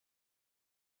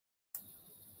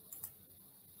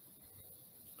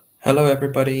Hello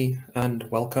everybody and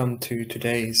welcome to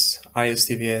today's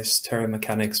ISTVS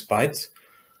Terramechanics Bite.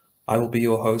 I will be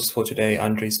your host for today,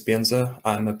 Andries Bienzer.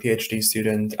 I'm a PhD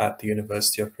student at the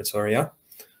University of Pretoria.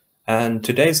 And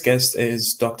today's guest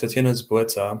is Dr. Theunis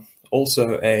Botha,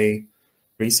 also a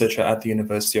researcher at the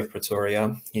University of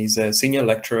Pretoria. He's a senior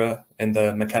lecturer in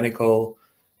the Mechanical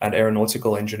and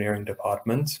Aeronautical Engineering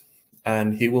Department,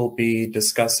 and he will be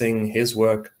discussing his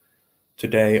work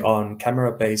today on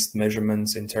camera-based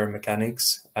measurements in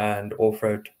terramechanics and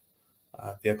off-road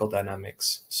vehicle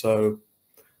dynamics. So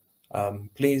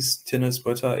please, Theunis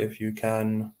Botha, if you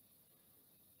can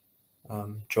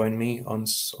join me on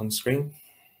screen.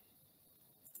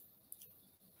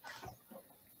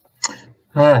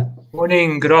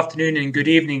 Morning, good afternoon, and good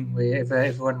evening, wherever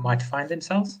everyone might find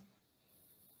themselves.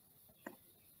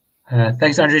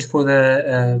 Thanks, Andres, for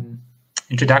the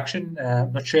introduction.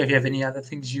 I'm not sure if you have any other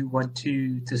things you want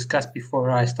to discuss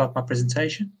before I start my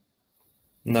presentation.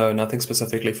 No, nothing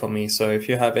specifically for me. So if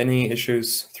you have any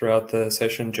issues throughout the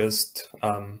session, just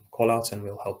call out and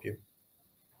we'll help you.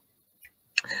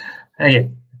 Yeah,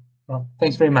 well,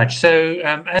 thanks very much. So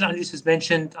as Andres has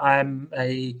mentioned, I'm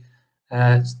a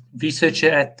researcher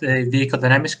at the Vehicle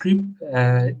Dynamics Group,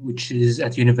 which is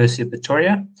at the University of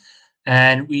Pretoria.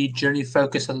 And we generally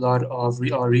focus a lot of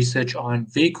our research on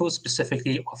vehicles,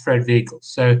 specifically off-road vehicles.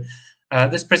 So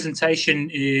this presentation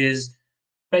is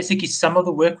basically some of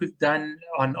the work we've done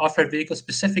on off-road vehicles,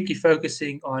 specifically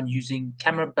focusing on using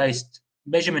camera-based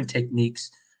measurement techniques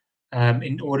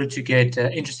in order to get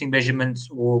interesting measurements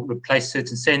or replace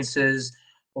certain sensors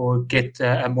or get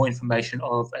more information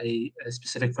of a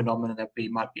specific phenomenon that we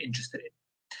might be interested in.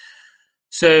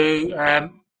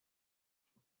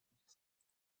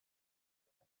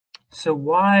 So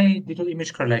why digital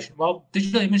image correlation? Well,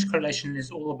 digital image correlation is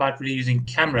all about really using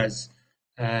cameras,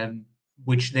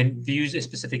 which then views a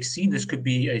specific scene. This could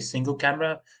be a single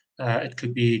camera. It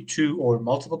could be two or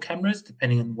multiple cameras,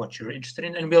 depending on what you're interested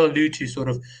in. And we'll allude to sort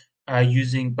of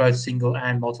using both single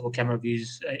and multiple camera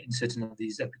views in certain of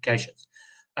these applications.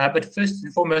 But first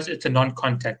and foremost, it's a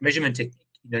non-contact measurement technique.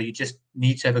 You know, you just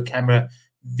need to have a camera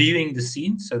viewing the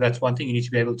scene. So that's one thing. You need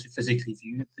to be able to physically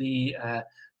view the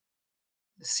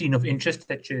scene of interest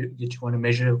that you want to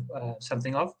measure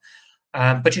something of,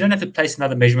 but you don't have to place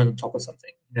another measurement on top of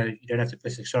something. You know, you don't have to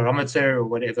place a accelerometer or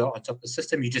whatever on top of the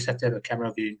system. You just have to have a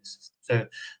camera viewing the system. So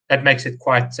that makes it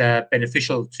quite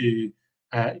beneficial to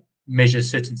measure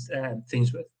certain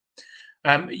things with.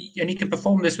 And you can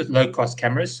perform this with low-cost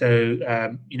cameras. So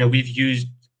you know, we've used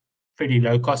pretty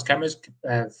low-cost cameras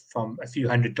from a few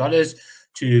 $100s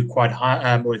to quite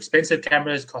high, more expensive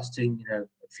cameras costing a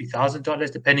few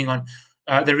 $1,000s, depending on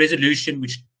the resolution,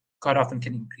 which quite often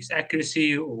can increase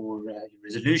accuracy or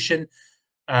resolution,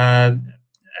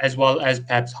 as well as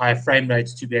perhaps higher frame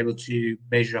rates to be able to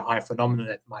measure a higher phenomenon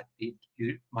that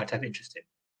you might have interest in.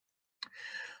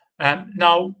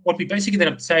 Now, what we basically then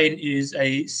obtain is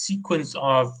a sequence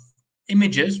of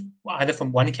images, either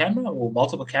from one camera or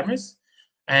multiple cameras,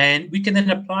 and we can then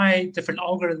apply different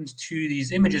algorithms to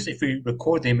these images. If we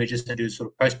record the images and do sort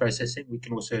of post-processing, we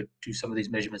can also do some of these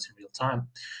measurements in real time.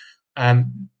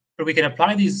 But we can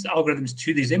apply these algorithms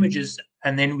to these images,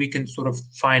 and then we can sort of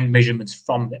find measurements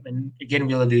from them. And again,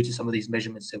 we'll allude to some of these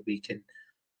measurements that we can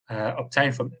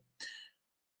obtain from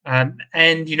them.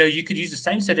 And you know, you could use the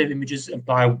same set of images,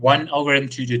 apply one algorithm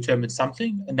to determine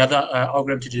something, another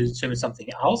algorithm to determine something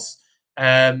else,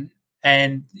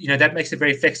 and you know, that makes it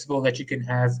very flexible that you can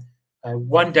have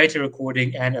one data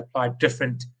recording and apply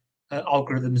different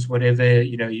algorithms, whatever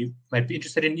you might be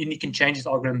interested in, and you can change these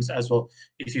algorithms as well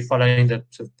if you're following the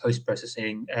sort of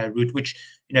post-processing route, which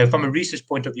from a research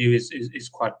point of view is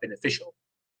quite beneficial.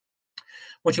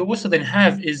 What you also then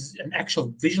have is an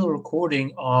actual visual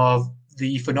recording of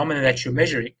the phenomena that you're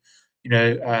measuring.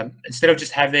 Instead of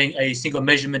just having a single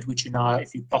measurement, which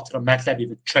if you plot it on MATLAB, you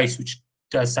have a trace which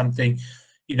does something.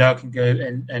 I can go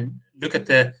and look at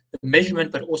the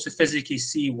measurement, but also physically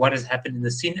see what has happened in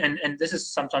the scene. And this is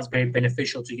sometimes very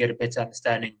beneficial to get a better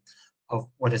understanding of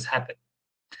what has happened.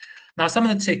 Now, some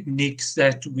of the techniques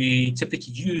that we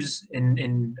typically use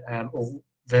or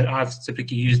that I've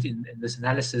typically used in this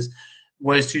analysis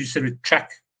was to sort of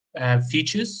track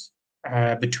features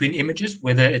between images,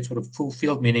 whether it's sort of full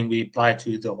field, meaning we apply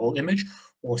to the whole image,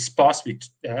 or sparse, we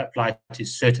apply to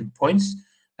certain points.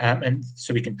 And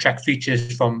so we can track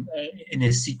features from in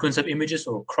a sequence of images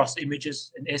or cross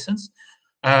images in essence.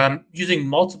 Using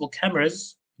multiple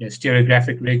cameras,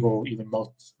 stereographic rig or even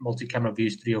multi-camera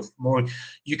views, 3 or more,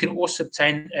 you can also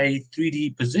obtain a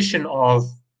 3D position of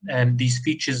these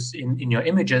features in your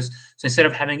images. So instead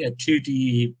of having a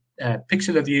 2D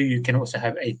pixel view, you can also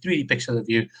have a 3D pixel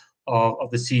view of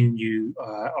the scene you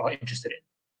are interested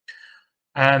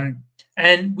in.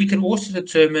 And we can also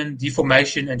determine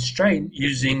deformation and strain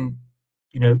using,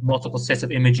 multiple sets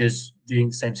of images doing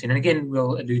the same scene. And again,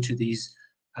 we'll allude to these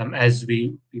as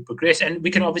we progress. And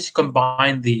we can obviously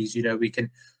combine these. We can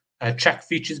track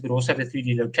features, but also have the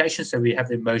 3D location, so we have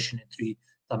the motion in 3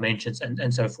 dimensions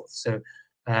and so forth. So,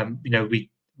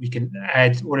 we can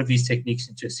add all of these techniques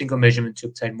into a single measurement to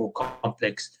obtain more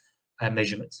complex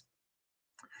measurements.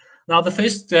 Now, the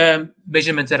first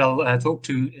measurement that I'll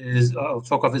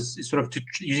talk of is sort of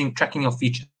using tracking of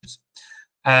features.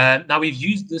 Now, we've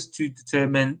used this to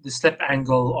determine the slip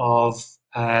angle of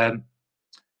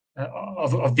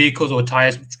vehicles or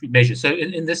tires, which we measure. So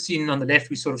in this scene on the left,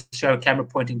 we sort of show a camera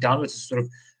pointing downwards, sort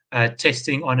of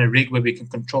testing on a rig where we can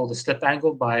control the slip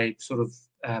angle by sort of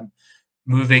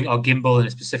moving our gimbal in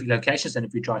specific locations, and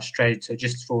if we drive straight, so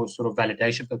just for sort of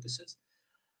validation purposes.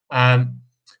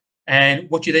 And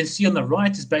what you then see on the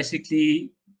right is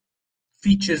basically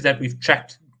features that we've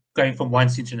tracked going from one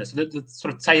scene to another. So the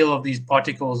sort of tail of these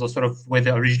particles are sort of where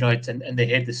they originate, and the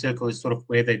head, the circle, is sort of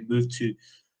where they move to.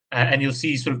 And you'll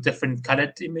see sort of different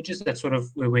colored images. That's sort of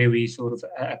where we sort of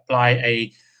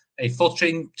apply a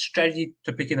filtering strategy,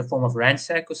 typically in the form of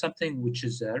RANSAC or something, which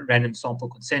is a random sample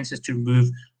consensus, to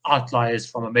remove outliers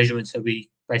from a measurement. So we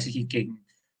basically can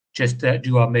just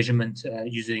do our measurement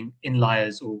using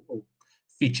inliers or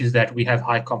features that we have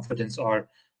high confidence are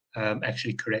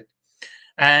actually correct.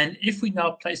 And if we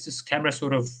now place this camera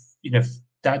sort of,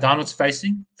 downwards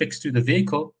facing, fixed to the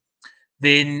vehicle,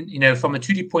 then, from a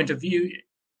 2D point of view,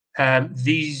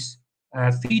 these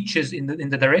features in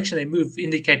the direction they move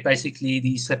indicate basically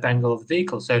the slip angle of the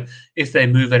vehicle. So if they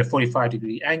move at a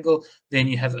 45-degree angle, then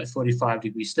you have a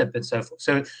 45-degree slip and so forth.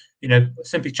 So,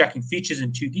 simply tracking features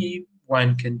in 2D,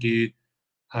 one can do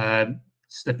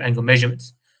slip angle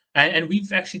measurements. And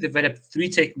we've actually developed 3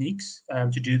 techniques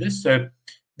to do this. So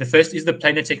the first is the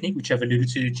planar technique, which I've alluded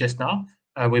to just now,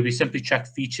 where we simply track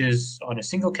features on a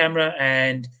single camera,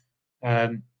 and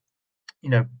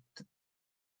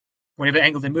whatever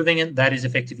angle they're moving in, that is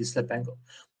effectively slip angle.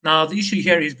 Now, the issue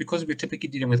here is, because we're typically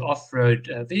dealing with off-road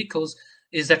vehicles,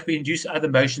 is that we induce other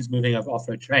motions moving over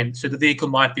off-road terrain. So the vehicle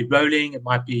might be rolling, it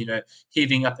might be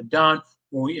heaving up and down,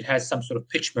 or it has some sort of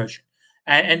pitch motion.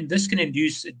 And this can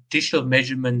induce additional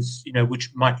measurements,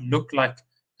 which might look like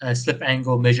slip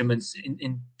angle measurements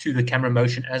into the camera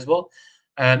motion as well.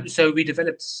 So we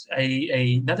developed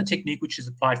another technique, which is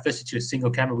applied firstly to a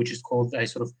single camera, which is called a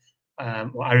sort of,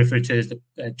 what I refer to as the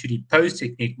 2D pose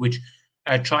technique, which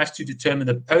tries to determine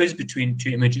the pose between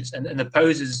 2 images. And the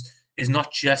pose is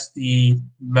not just the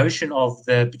motion of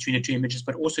between the 2 images,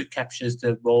 but also captures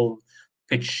the roll,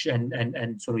 pitch,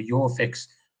 and sort of yaw effects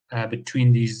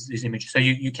between these images. So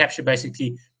you capture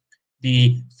basically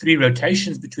the 3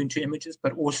 rotations between 2 images,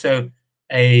 but also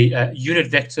a unit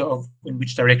vector of in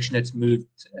which direction it's moved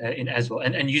in as well.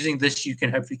 And using this, you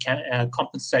can hopefully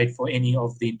compensate for any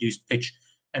of the induced pitch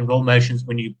and roll motions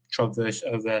when you traverse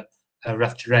over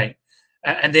rough terrain.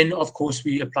 And then, of course,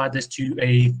 we applied this to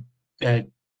a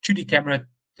 2D camera,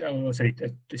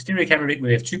 a stereo camera rig, where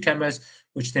we have 2 cameras,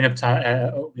 which then we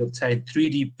obtain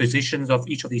 3D positions of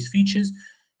each of these features.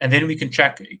 And then we can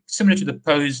track, similar to the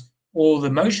pose, all the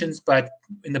motions, but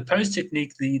in the pose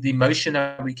technique, the motion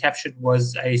that we captured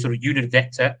was a sort of unit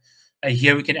vector.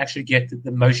 Here we can actually get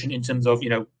the motion in terms of,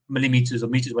 millimeters or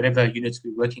meters, whatever units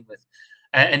we're working with.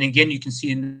 And again, you can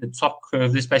see in the top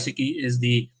curve, this basically is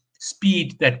the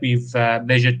speed that we've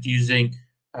measured using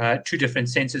 2 different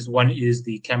sensors. One is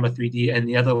the camera 3D, and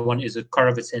the other one is a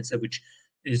Corrivet sensor, which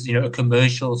is, a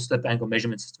commercial slip angle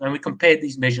measurement system. And we compared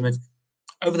these measurements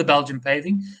over the Belgian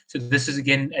paving. So this is,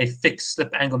 again, a fixed slip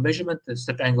angle measurement. The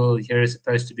slip angle here is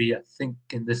supposed to be, I think,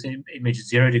 in this image,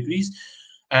 0 degrees.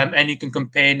 And you can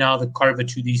compare now the Corrivet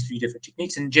to these 3 different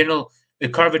techniques. In general, the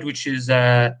Corrivet, which is,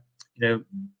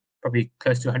 probably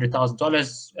close to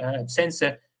 $100,000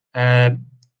 sensor,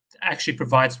 actually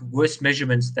provides worse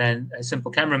measurements than a simple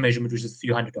camera measurement, which is a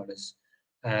few $100s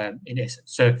in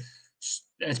essence. So,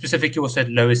 and specifically also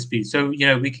at lower speed. So,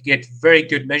 we could get very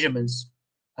good measurements,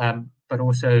 but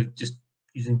also just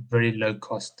using very low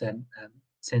cost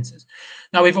sensors.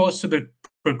 Now, we've also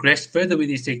progressed further with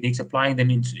these techniques, applying them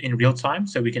in real time.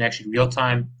 So we can actually real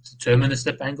time determine the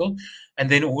slip angle, and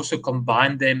then also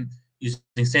combine them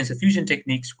using sensor fusion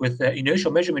techniques with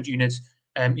inertial measurement units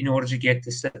in order to get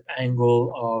the slip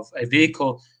angle of a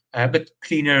vehicle, but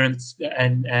cleaner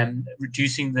and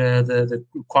reducing the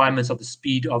requirements of the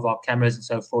speed of our cameras and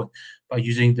so forth by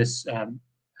using this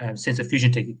sensor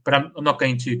fusion technique. But I'm not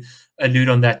going to allude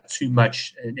on that too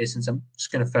much. In essence, I'm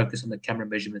just going to focus on the camera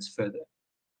measurements further.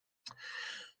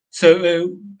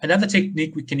 So another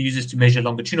technique we can use is to measure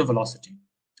longitudinal velocity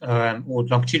or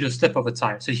longitudinal slip of a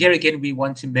tire. So here again, we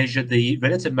want to measure the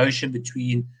relative motion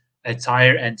between a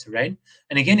tire and terrain.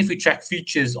 And again, if we track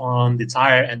features on the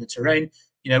tire and the terrain,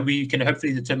 we can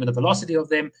hopefully determine the velocity of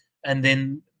them, and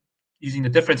then using the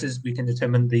differences, we can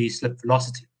determine the slip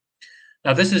velocity.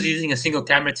 Now, this is using a single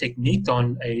camera technique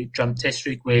on a drum test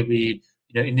rig where we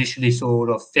initially sort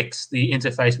of fix the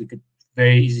interface. We could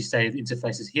very easily say the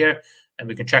interface is here, and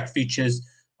we can track features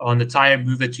on the tire,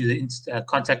 move it to the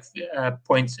contact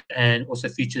point, and also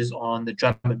features on the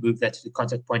drum and move that to the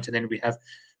contact point. And then we have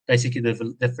basically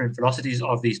the different velocities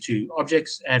of these two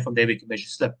objects, and from there we can measure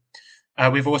slip.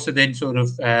 We've also then sort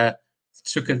of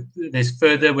took this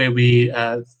further where we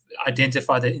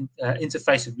identify the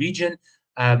interface region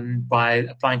by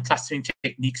applying clustering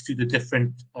techniques to the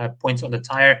different points on the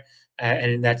tire.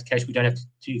 And in that case, we don't have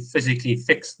to physically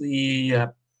fix the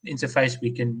interface.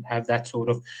 We can have that sort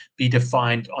of be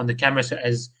defined on the camera. So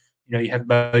as you have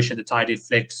motion, the tire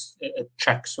deflects, it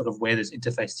tracks sort of where this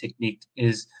interface technique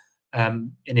is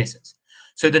in essence.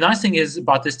 So the nice thing is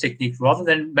about this technique, rather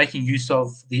than making use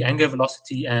of the angular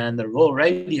velocity and the roll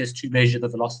radius to measure the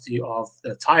velocity of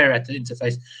the tire at the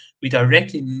interface, we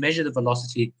directly measure the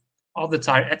velocity of the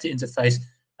tire at the interface,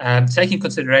 taking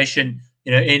consideration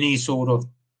any sort of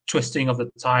twisting of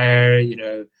the tire,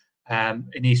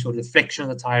 any sort of deflection of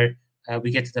the tire,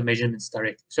 we get to the measurements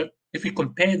directly. So if we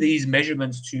compare these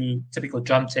measurements to typical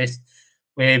drum tests,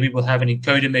 where we will have an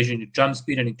encoder measuring the drum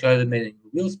speed and encoder measuring the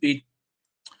wheel speed,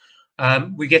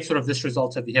 we get sort of this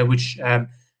result over here, which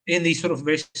in these sort of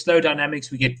very slow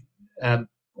dynamics, we get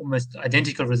almost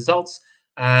identical results.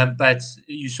 But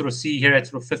you sort of see here at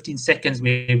sort of 15 seconds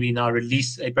where we now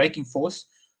release a braking force.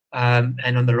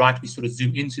 And on the right, we sort of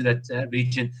zoom into that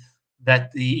region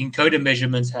that the encoder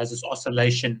measurements has this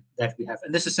oscillation that we have.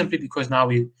 And this is simply because now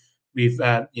we've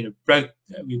break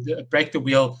the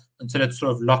wheel until it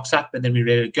sort of locks up, and then we're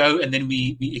ready to go. And then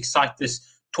we excite this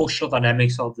torsional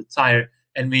dynamics of the tire.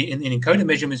 And in encoder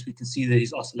measurements, we can see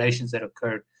these oscillations that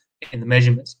occur in the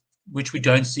measurements, which we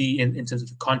don't see in terms of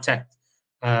the contact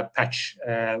patch,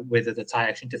 whether the tire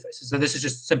actually interfaces. So this is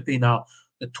just simply now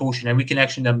the torsion, and we can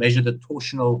actually now measure the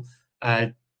torsional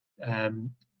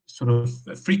sort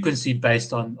of frequency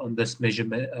based on this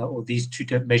measurement or these two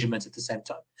measurements at the same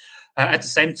time. At the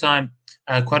same time,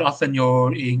 quite often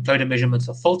your encoder measurements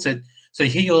are filtered. So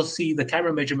here you'll see the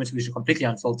camera measurements, which are completely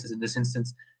unfiltered in this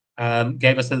instance,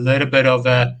 gave us a little bit of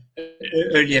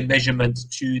earlier measurement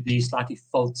to the slightly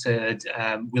filtered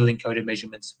wheel encoder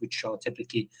measurements, which are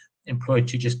typically employed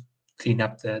to just clean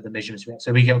up the measurements we have.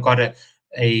 So we got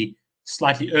a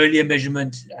slightly earlier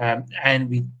measurement, and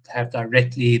we have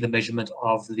directly the measurement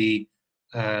of the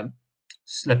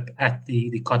slip at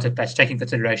the contact patch, taking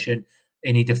consideration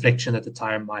any deflection that the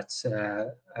tire might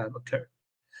occur.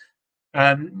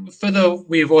 Further,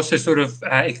 we've also sort of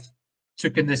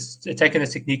taken this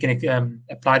technique and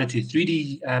applied it to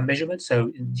 3D measurements.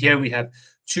 So here we have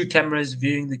two cameras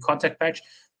viewing the contact patch.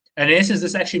 And in essence,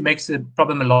 this actually makes the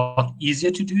problem a lot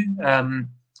easier to do.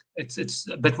 It's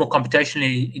a bit more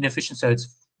computationally inefficient, so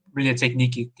it's really a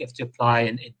technique you have to apply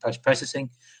in post-processing.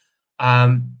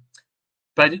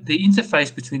 But the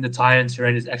interface between the tire and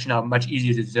terrain is actually now much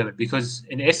easier to determine, because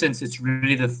in essence, it's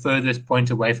really the furthest point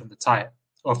away from the tire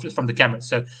or from the camera.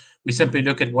 So we simply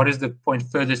look at what is the point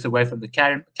furthest away from the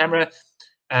camera,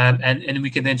 and we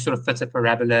can then sort of fit a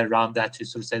parabola around that to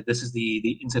sort of say this is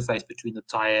the interface between the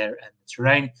tire and the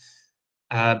terrain.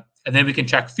 And then we can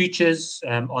track features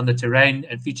on the terrain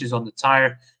and features on the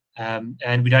tire,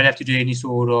 and we don't have to do any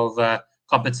sort of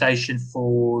compensation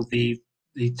for the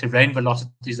terrain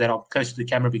velocities that are close to the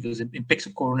camera, because in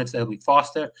pixel coordinates they'll be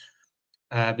faster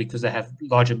because they have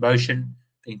larger motion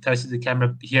being close to the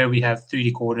camera. Here we have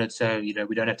 3D coordinates, so we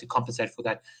don't have to compensate for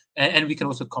that, and we can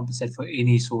also compensate for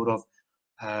any sort of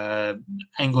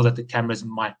angle that the cameras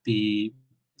might be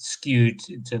skewed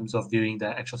in terms of viewing the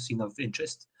actual scene of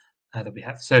interest that we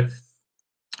have. So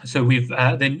we've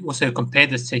then also compared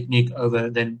this technique over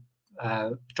then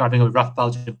driving over rough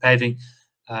Belgian paving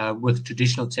with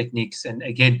traditional techniques. And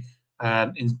again,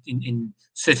 in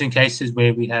certain cases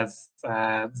where we have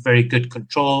very good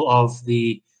control of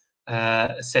the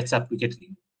setup, we get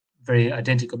very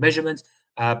identical measurements.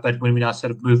 But when we now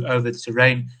sort of move over the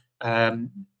terrain,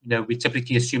 we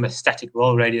typically assume a static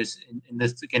roll radius. In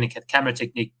this, again, in camera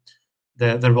technique,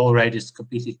 the roll radius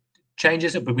completely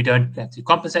changes, but we don't have to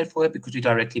compensate for it because we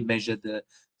directly measure the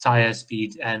tire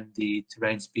speed and the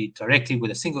terrain speed directly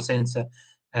with a single sensor,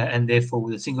 and therefore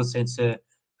with a single sensor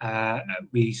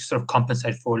we sort of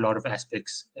compensate for a lot of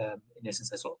aspects in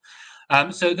essence as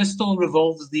well. So this still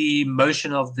revolves the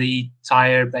motion of the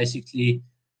tire basically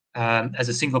as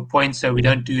a single point, so we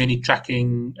don't do any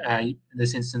tracking in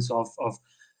this instance of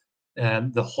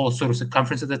the whole sort of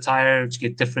circumference of the tire to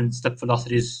get different slip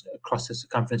velocities across the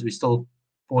circumference. We still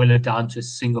boil it down to a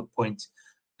single point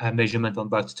measurement on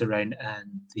both terrain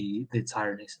and the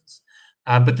tire in essence.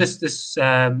 But this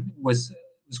was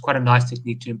quite a nice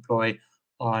technique to employ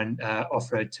on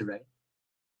off-road terrain.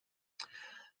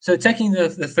 So taking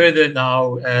the further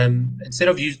now, instead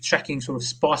of tracking sort of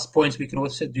sparse points, we can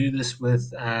also do this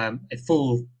with a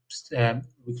full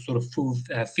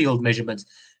field measurements.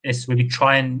 Is where we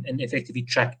try and effectively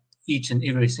track each and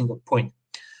every single point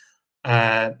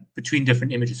between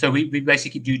different images. So we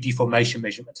basically do deformation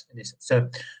measurements in essence. So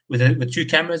with two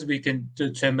cameras, we can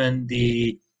determine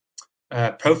the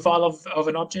profile of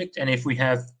an object, and if we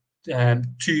have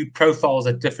two profiles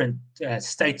at different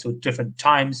states or different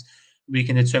times, we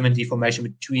can determine deformation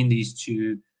between these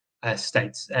two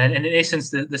states. And in essence,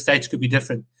 the states could be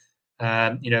different.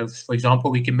 For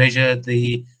example, we can measure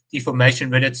the deformation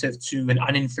relative to an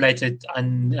uninflated,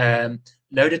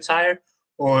 unloaded tire,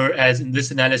 or as in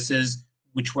this analysis,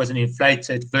 which was an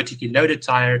inflated, vertically loaded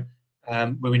tire,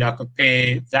 where we now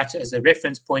compare that as a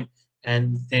reference point,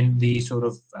 and then the sort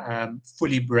of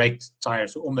fully braked tire,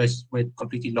 so almost where it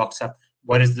completely locks up.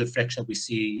 What is the deflection we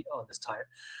see on this tire?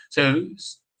 So,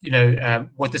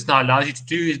 what this now allows you to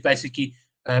do is basically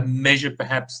measure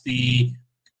perhaps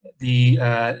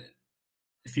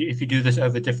if you do this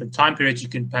over different time periods, you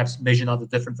can perhaps measure now the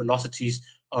different velocities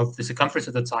of the circumference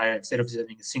of the tire instead of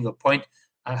having a single point.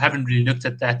 I haven't really looked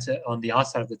at that on the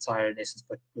outside of the tire in essence,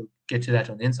 but we'll get to that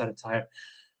on the inside of the tire.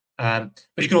 But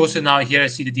you can also now here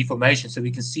see the deformation. So we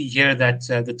can see here that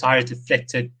the tire is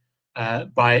deflected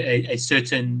by a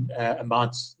certain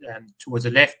amount towards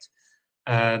the left.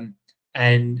 We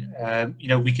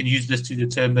can use this to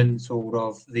determine sort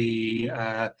of the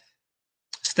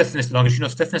stiffness, longitudinal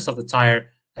stiffness of the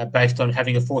tire based on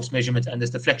having a force measurement and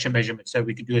this deflection measurement. So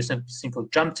we could do a simple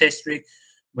jump test rig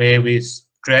where we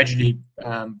gradually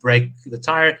break the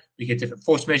tire. We get different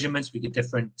force measurements. We get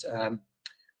different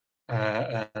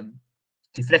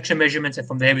deflection measurements, and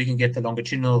from there we can get the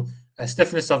longitudinal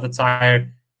stiffness of the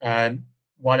tire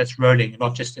while it's rolling,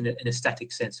 not just in a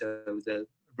static sense. So the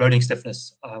rolling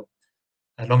stiffness,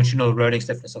 longitudinal rolling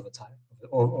stiffness of a tire,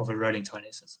 or of a rolling tire in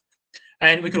essence.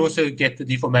 And we could also get the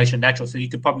deformation natural. So you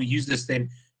could probably use this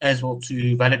then as well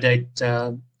to validate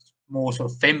more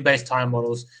sort of FEM-based tire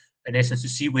models, in essence, to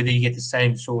see whether you get the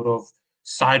same sort of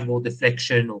sidewall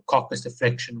deflection or carcass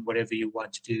deflection, whatever you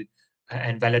want to do,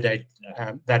 and validate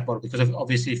that model. Because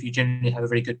obviously, if you generally have a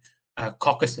very good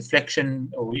carcass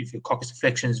deflection, or if your carcass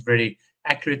deflection is very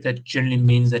accurate, that generally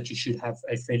means that you should have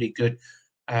a fairly good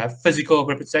physical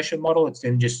representation model. It's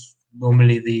then just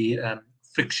normally the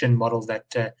friction model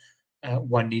that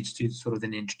one needs to sort of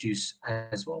then introduce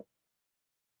as well.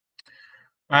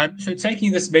 So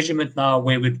taking this measurement now,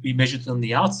 where we measured on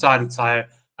the outside of the tire,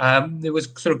 there was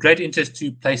sort of great interest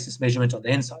to place this measurement on the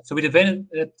inside. So we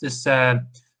developed this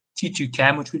T2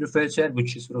 cam, which we refer to it,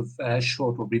 which is sort of a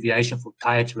short abbreviation for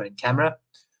tire terrain camera,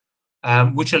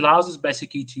 which allows us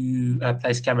basically to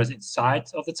place cameras inside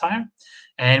of the tire.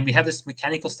 And we have this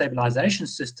mechanical stabilization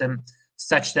system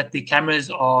such that the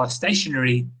cameras are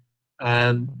stationary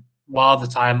while the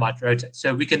tire might rotate.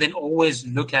 So we can then always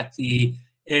look at the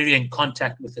area in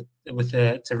contact with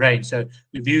the terrain. So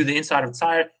we view the inside of the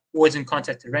tire, always in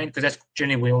contact terrain, because that's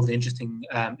generally where all the interesting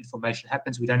information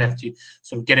happens. We don't have to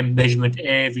sort of get a measurement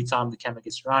every time the camera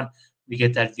gets around. We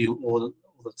get that view all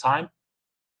the time.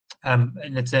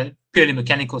 And it's a purely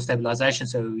mechanical stabilization,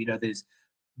 so there's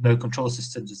no control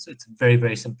systems. It's a very,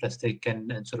 very simplistic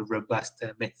and sort of robust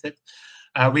method.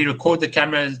 We record the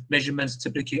camera measurements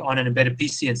typically on an embedded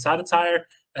PC inside a tire,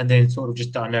 and then sort of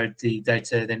just download the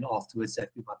data then afterwards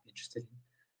that we might be interested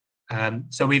in.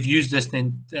 So we've used this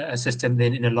system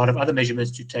then in a lot of other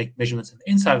measurements to take measurements on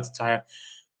the inside of the tire,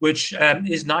 which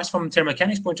is nice from a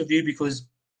terramechanics point of view, because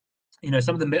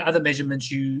some of the other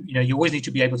measurements you always need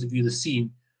to be able to view the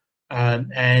scene.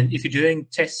 And if you're doing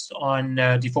tests on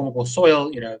deformable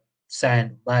soil,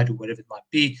 sand, mud, or whatever it might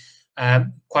be,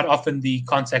 quite often the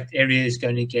contact area is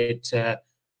going to get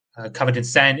covered in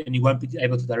sand, and you won't be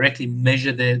able to directly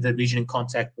measure the region in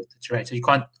contact with the terrain. So you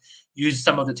can't use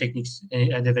some of the techniques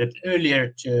developed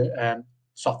earlier to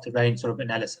soft terrain sort of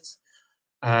analysis.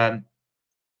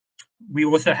 We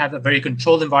also have a very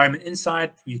controlled environment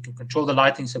inside. You can control the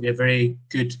lighting, so we have very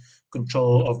good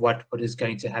control of what is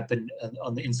going to happen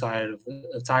on the inside of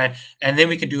the tire. And then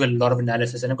we can do a lot of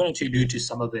analysis, and I'm going to allude to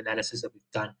some of the analysis that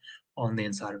we've done on the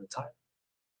inside of the tire.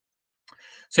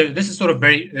 So this is sort of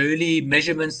very early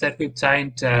measurements that we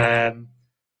obtained in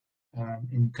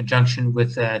conjunction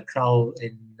with Krell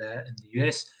in the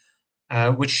US.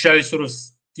 which shows sort of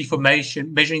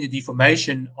deformation, measuring the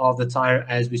deformation of the tire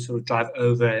as we sort of drive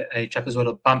over a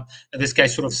trapezoidal bump. In this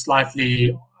case, sort of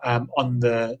slightly on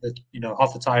the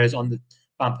half the tire is on the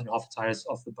bump and half the tire is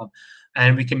off the bump.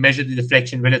 And we can measure the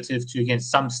deflection relative to, again,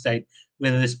 some state,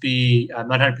 whether this be, I'm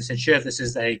not 100% sure if this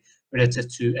is a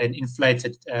relative to an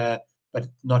inflated but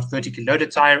not vertically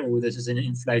loaded tire, or this is an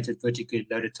inflated vertically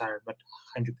loaded tire, but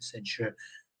 100% sure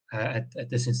at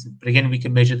this instance. But again, we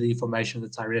can measure the deformation of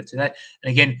the tire relative to that.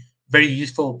 And again, very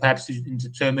useful perhaps in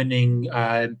determining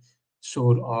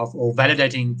sort of, or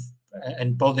validating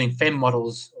and building FEM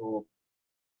models, or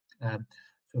sort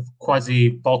of quasi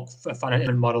bulk finite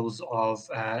element models of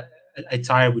a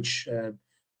tire, which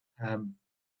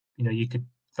you could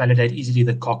validate easily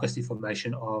the carcass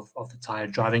deformation of the tire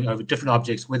driving over different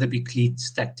objects, whether it be cleat,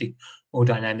 static, or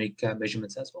dynamic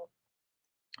measurements as well.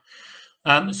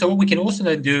 So what we can also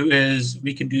then do is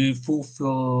we can do full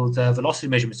field velocity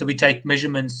measurements. So we take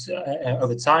measurements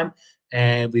over time,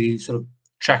 and we sort of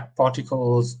track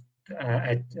particles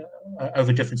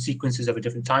over different sequences, over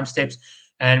different time steps,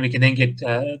 and we can then get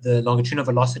the longitudinal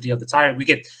velocity of the tire. We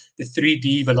get the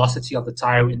 3D velocity of the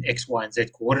tire in X, Y, and Z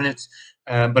coordinates,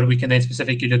 but we can then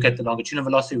specifically look at the longitudinal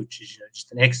velocity, which is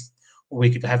just an X, or we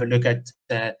could have a look at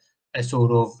a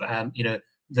sort of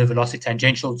the velocity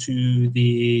tangential to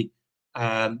the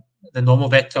normal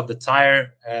vector of the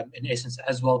tire, in essence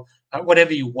as well.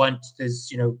 Whatever you want,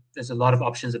 there's a lot of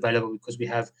options available because we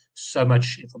have so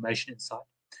much information inside.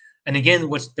 And again,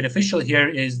 what's beneficial here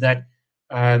is that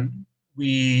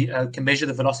we can measure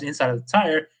the velocity inside of the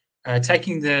tire,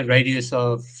 taking the radius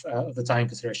of the tire in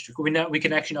consideration. We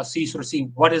can actually now see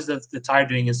what is the tire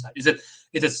doing inside. Is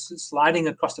it sliding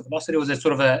across the velocity, or is it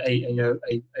sort of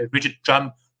a rigid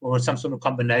drum, or some sort of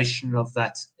combination of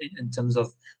that in terms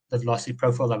of the velocity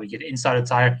profile that we get inside a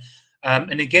tire?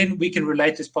 And again, we can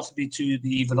relate this possibly to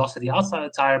the velocity outside the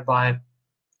tire by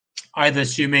either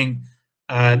assuming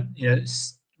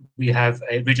we have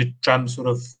a rigid drum sort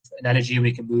of analogy, and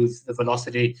we can move the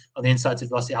velocity on the inside to the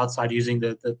velocity outside using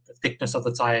the thickness of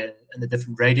the tire and the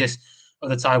different radius of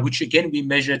the tire, which again we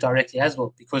measure directly as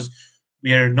well, because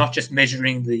we are not just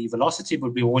measuring the velocity,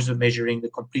 but we're also measuring the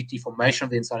complete deformation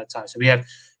of the inside of the tire. So we have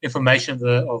information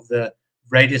of the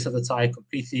radius of the tire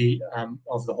completely,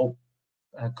 of the whole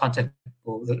contact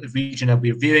or the region that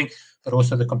we're viewing, but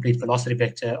also the complete velocity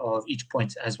vector of each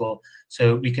point as well.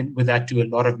 So we can, with that, do a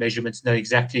lot of measurements, know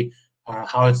exactly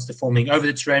how it's deforming over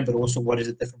the terrain, but also what is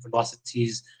the different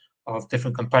velocities of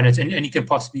different components. And you can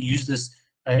possibly use this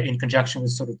in conjunction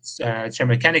with sort of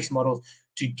terramechanics models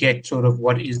to get sort of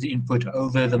what is the input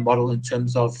over the model in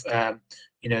terms of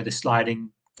the sliding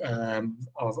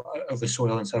over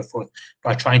soil and so forth,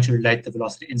 by trying to relate the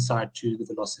velocity inside to the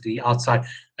velocity outside,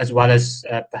 as well as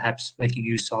perhaps making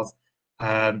use of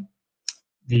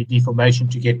the deformation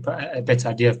to get a better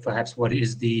idea of perhaps what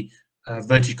is the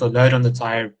vertical load on the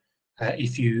tire.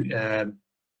 If you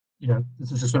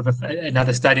this is sort of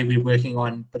another study we're working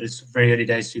on, but it's very early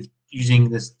days to using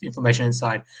this information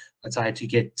inside a tire to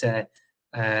get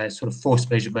sort of force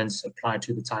measurements applied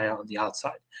to the tire on the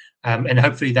outside, and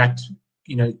hopefully that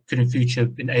could in future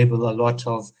enable a lot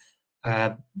of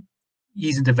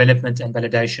ease in development and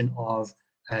validation of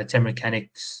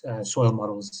terramechanics soil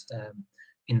models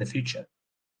in the future.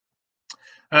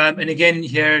 And again,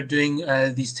 here doing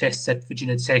these tests at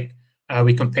Virginia Tech,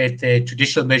 we compared the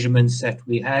traditional measurements that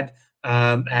we had,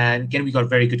 and again we got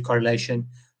very good correlation.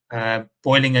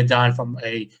 Boiling it down from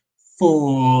a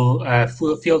full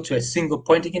field to a single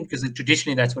point again, because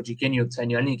traditionally that's what you'll say,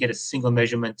 you only get a single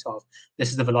measurement of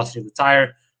this is the velocity of the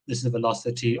tire, this is the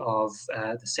velocity of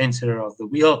the center of the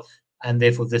wheel, and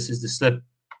therefore this is the slip,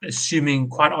 assuming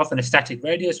quite often a static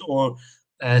radius, or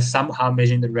somehow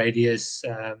measuring the radius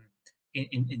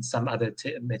in some other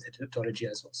methodology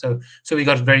as well. So we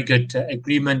got very good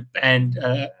agreement, and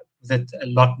that a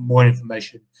lot more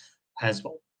information as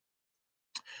well.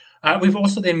 We've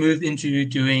also then moved into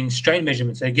doing strain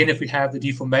measurements. So again, if we have the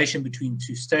deformation between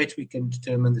two states, we can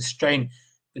determine the strain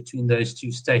between those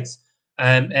two states.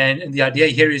 And the idea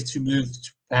here is to move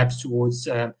perhaps towards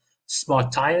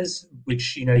smart tires,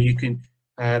 which you can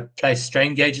place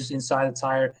strain gauges inside the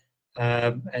tire,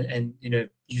 and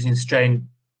using strain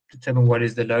determine what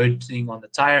is the loading on the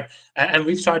tire. And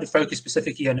we've tried to focus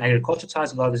specifically on agricultural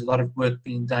tires. There's a lot of work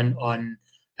being done on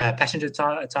passenger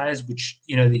tires, which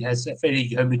has a fairly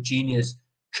homogeneous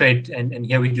tread, and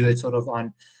here we do it sort of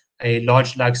on a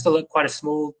large lug, still quite a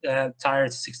small tire.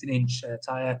 It's a 16-inch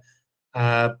tire,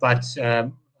 but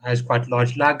has quite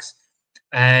large lugs.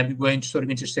 And we were sort of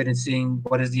interested in seeing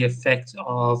what is the effect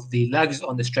of the lugs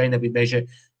on the strain that we measure.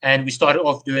 And we started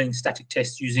off doing static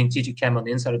tests using T2 cam on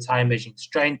the inside of the tire, measuring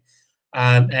strain.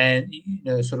 And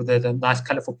sort of the nice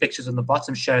colorful pictures on the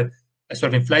bottom show a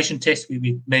sort of inflation test where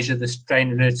we measure the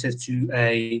strain relative to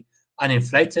a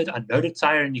uninflated, unloaded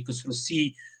tire, and you can sort of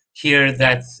see here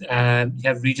that you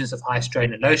have regions of high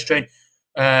strain and low strain,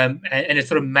 and it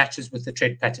sort of matches with the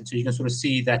tread pattern. So you can sort of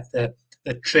see that the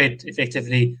tread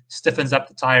effectively stiffens up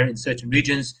the tire in certain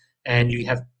regions, and you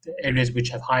have areas which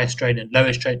have higher strain and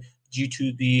lower strain due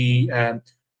to the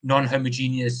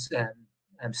non-homogeneous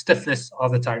stiffness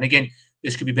of the tire. And again,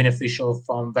 this could be beneficial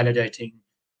from validating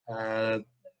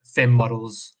FEM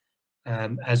models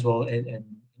as well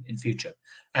in future.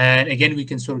 And again, we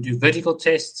can sort of do vertical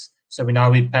tests. So we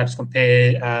perhaps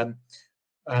compare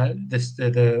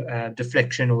the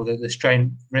deflection or the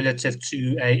strain relative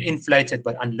to a inflated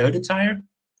but unloaded tire,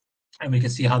 and we can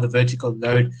see how the vertical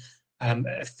load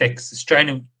affects the strain.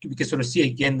 And we can sort of see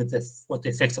again that what the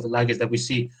effects of the lug is, that we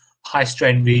see high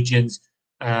strain regions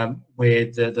where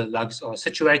the lugs are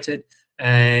situated.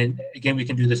 And again, we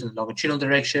can do this in a longitudinal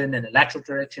direction and a lateral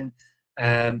direction.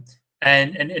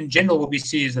 And in general, what we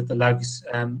see is that the lugs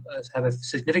have a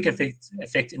significant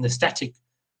effect in the static,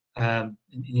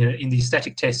 in these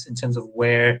static tests in terms of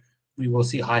where we will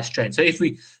see high strain. So if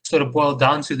we sort of boil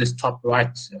down to this top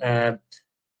right,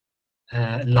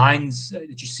 lines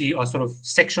that you see are sort of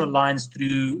sectional lines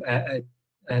through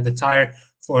the tire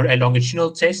for a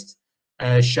longitudinal test,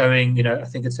 showing, I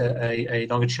think it's a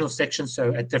longitudinal section,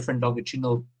 so at different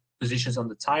longitudinal positions on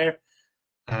the tire.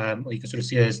 Or you can sort of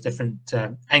see it as different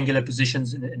angular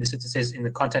positions in this, it says in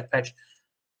the contact patch,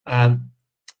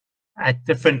 at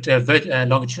different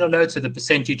longitudinal loads. So the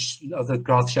percentage of the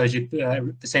graph shows you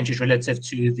percentage relative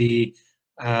to the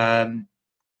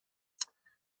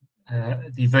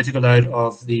vertical load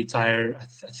of the tire.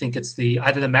 I think it's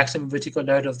either the maximum vertical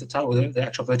load of the tire or the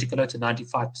actual vertical load to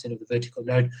 95% of the vertical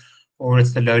load, or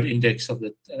it's the load index of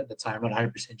the tire. I'm not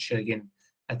 100% sure again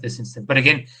at this instant. But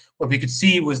again, what we could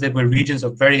see was there were regions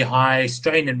of very high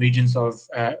strain and regions of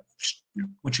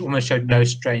which almost showed no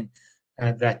strain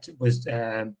that was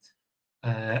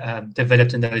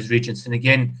developed in those regions. And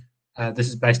again, this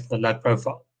is based on the lug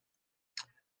profile.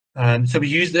 So we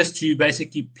use this to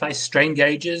basically place strain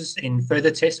gauges in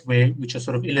further tests, which are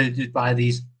sort of illustrated by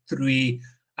these three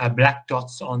black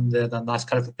dots on the nice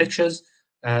colorful pictures.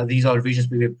 These are regions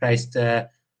where we've placed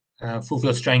full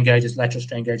field strain gauges, lateral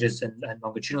strain gauges, and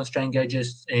longitudinal strain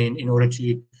gauges in order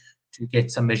to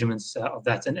get some measurements of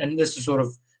that. And this is sort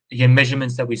of, again,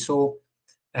 measurements that we saw.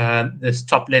 This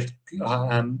top left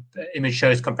image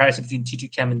shows comparison between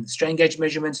T2 cam and the strain gauge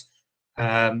measurements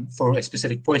for a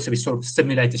specific point. So we sort of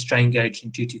simulate the strain gauge in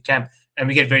T2 cam, and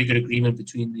we get very good agreement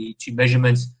between the two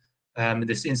measurements. In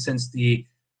this instance, the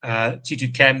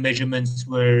T2 cam measurements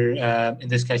were, in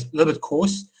this case, a little bit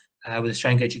coarse. With the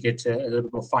strain gauge, you get a little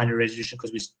bit more finer resolution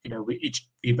because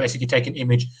we basically take an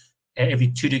image every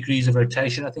 2 degrees of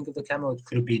rotation, I think, of the camera. It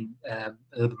could have been a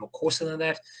little bit more coarser than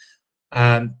that.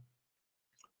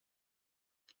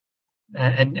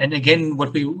 And again,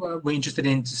 what we were interested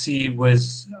in to see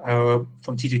was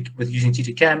from T2 with using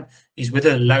T2 cam is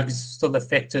whether the lugs still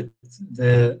affected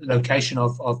the location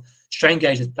of strain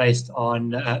gauges placed on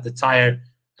the tire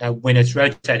when it's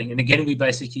rotating. And again, we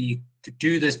basically could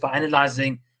do this by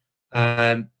analyzing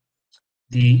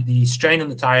the strain on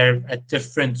the tire at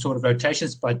different sort of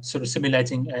rotations, but sort of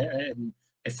simulating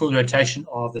a full rotation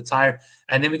of the tire.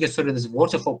 And then we get sort of this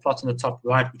waterfall plot on the top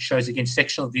right, which shows again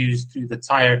sectional views through the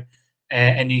tire.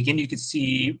 And again, you can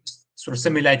see sort of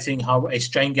simulating how a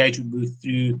strain gauge would move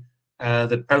through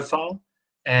the profile.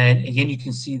 And again, you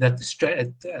can see that the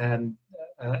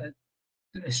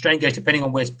strain gauge, depending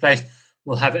on where it's placed,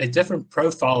 will have a different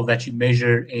profile that you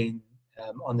measure in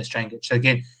on the strain gauge. So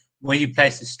again, where you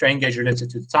place the strain gauge relative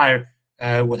to the tire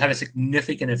will have a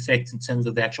significant effect in terms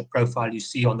of the actual profile you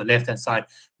see on the left-hand side,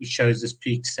 which shows these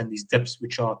peaks and these dips,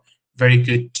 which are very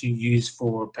good to use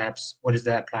for perhaps what is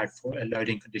that applied for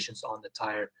loading conditions on the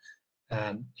tire,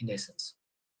 in essence.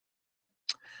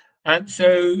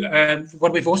 So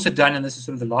what we've also done, and this is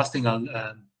sort of the last thing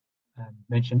I'll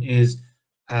mention, is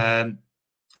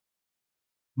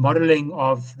modeling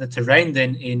of the terrain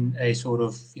then in a sort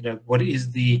of, what is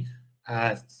the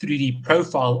 3D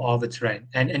profile of the terrain.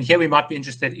 And here we might be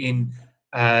interested in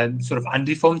sort of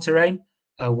undeformed terrain.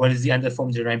 What is the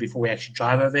undeformed terrain before we actually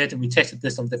drive over it? And we tested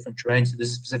this on different terrains. So this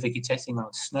is specifically testing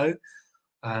on snow.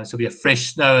 So we have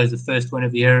fresh snow as the first one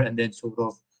of the year, and then sort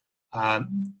of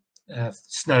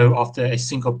snow after a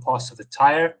single pass of the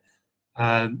tire.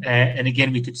 And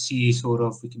again, we could see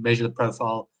we can measure the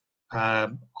profile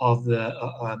of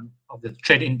the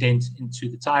tread indent into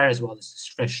the tire as well as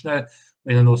fresh snow.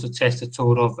 We then also tested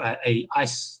sort of a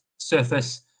ice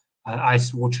surface,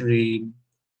 ice watery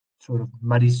sort of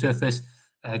muddy surface,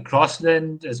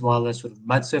 grassland, as well as sort of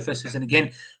mud surfaces. And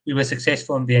again, we were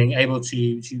successful in being able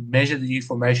to measure the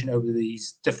deformation over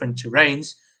these different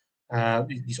terrains,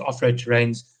 these off-road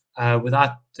terrains,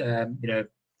 without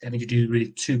having to do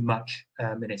really too much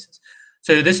in essence.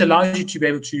 So this allows you to be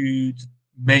able to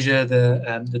measure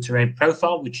the terrain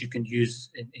profile, which you can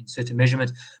use in certain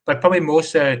measurements, but probably more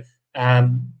so,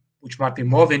 which might be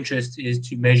more of interest, is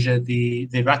to measure the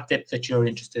rut depth that you're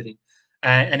interested in.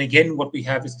 And again, what we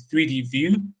have is a 3D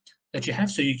view that you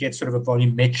have, so you get sort of a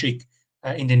volumetric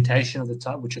indentation of the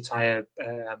tyre, which a tyre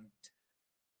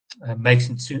makes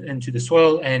into the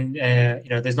soil. And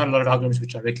there's not a lot of algorithms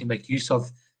which directly make use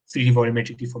of 3D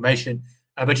volumetric deformation,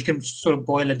 but you can sort of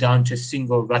boil it down to a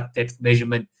single rut depth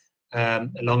measurement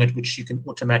along it, which you can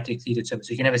automatically determine.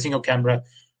 So you can have a single camera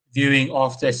viewing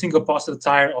after a single pass of the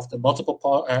tyre, after multiple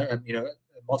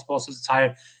passes of the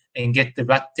tyre, and get the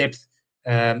rut depth.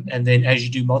 And then as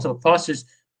you do multiple passes,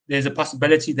 there's a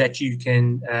possibility that you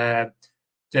can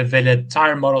develop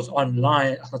tyre models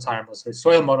online, not tyre models, sorry,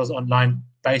 soil models online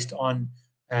based on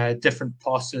different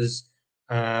passes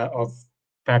of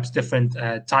perhaps different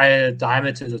tyre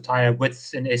diameters or tyre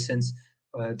widths, in essence,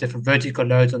 different vertical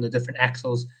loads on the different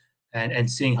axles, and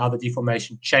seeing how the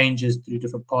deformation changes through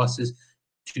different passes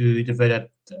to develop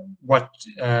what,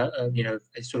 a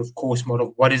sort of course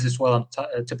model. What is the soil I'm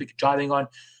typically driving on?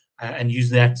 And use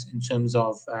that in terms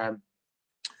of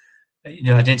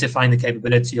identifying the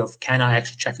capability of, can I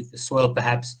actually traffic the soil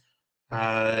perhaps?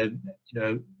 Am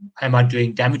I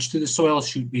doing damage to the soil?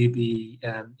 Should we be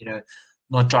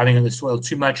not driving on the soil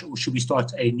too much, or should we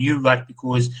start a new rut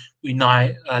because we now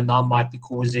might be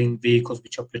causing vehicles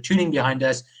which are platooning behind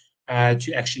us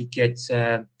to actually get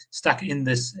stuck in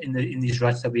these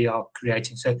ruts that we are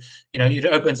creating? So it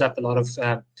opens up a lot of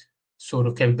sort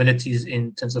of capabilities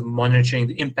in terms of monitoring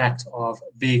the impact of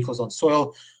vehicles on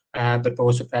soil, but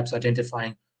also perhaps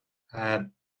identifying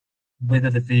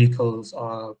whether the vehicles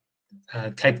are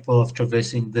capable of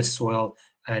traversing this soil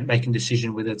and making a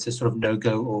decision whether it's a sort of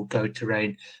no-go or go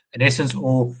terrain in essence,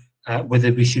 or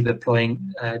whether we should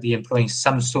be employing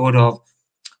some sort of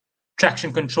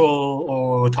traction control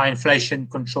or tire inflation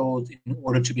control in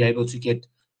order to be able to get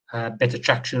better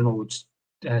traction, or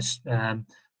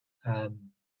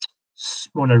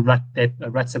smaller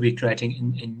ruts that we're creating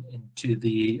into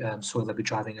the soil that we're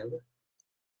driving over.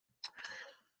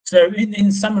 So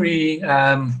in summary,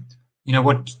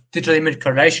 what digital image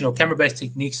correlation or camera-based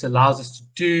techniques allows us to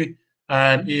do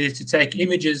is to take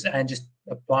images and just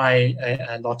apply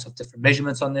lots of different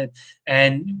measurements on it.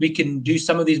 And we can do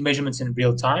some of these measurements in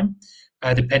real time,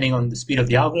 depending on the speed of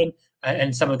the algorithm.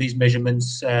 And some of these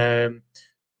measurements can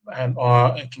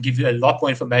give you a lot more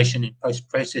information in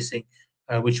post-processing,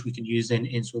 which we can use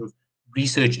in sort of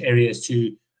research areas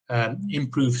to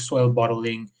improve soil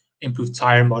modeling, improve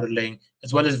tire modeling,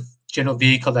 as well as general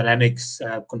vehicle dynamics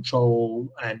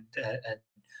control and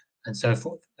so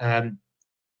forth. And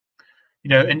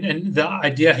the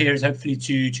idea here is hopefully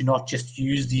to not just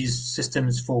use these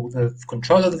systems for the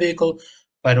control of the vehicle,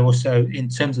 but also in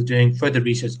terms of doing further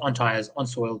research on tires, on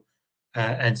soil,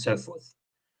 and so forth.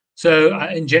 So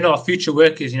in general, our future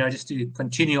work is, just to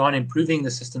continue on improving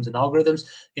the systems and algorithms.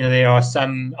 There are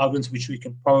some algorithms which we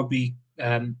can probably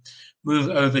move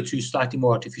over to slightly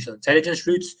more artificial intelligence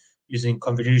routes using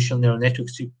convolutional neural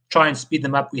networks to try and speed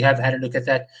them up. We have had a look at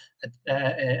that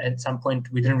at some point.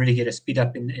 We didn't really get a speed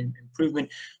up in improvement,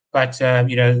 but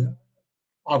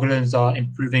algorithms are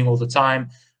improving all the time.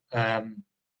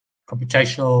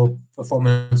 Computational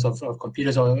performance of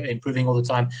computers are improving all the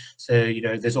time. So,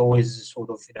 there's always sort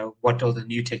of, what are the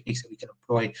new techniques that we can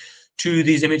employ to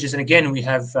these images? And again, we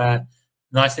have,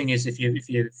 nice thing is if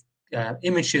you have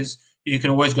images, you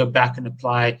can always go back and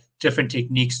apply different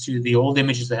techniques to the old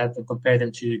images that have and compare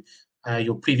them to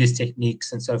your previous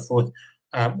techniques and so forth.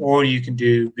 Or you can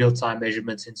do real-time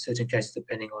measurements in certain cases,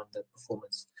 depending on the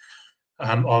performance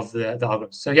of the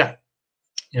algorithm. So yeah,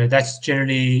 that's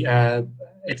generally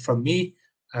it from me.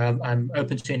 I'm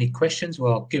open to any questions.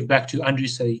 Well, I'll give back to Andrew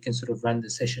so he can sort of run the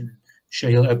session. I'm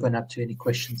sure he'll open up to any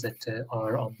questions that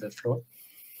are on the floor.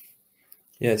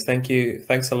 Yes, thank you.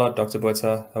 Thanks a lot, Dr.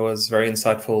 Botha. That was very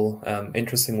insightful,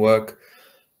 interesting work.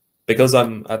 Because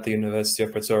I'm at the University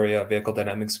of Pretoria Vehicle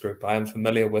Dynamics Group, I am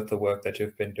familiar with the work that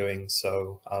you've been doing.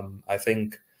 So I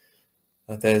think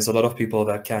there's a lot of people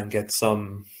that can get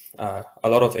a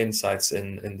lot of insights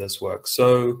in this work.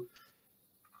 So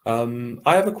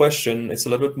I have a question. It's a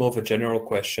little bit more of a general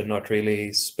question, not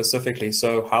really specifically.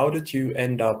 So how did you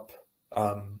end up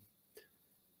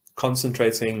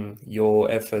concentrating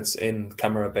your efforts in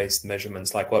camera-based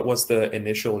measurements? Like, what was the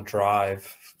initial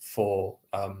drive for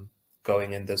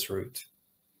going in this route?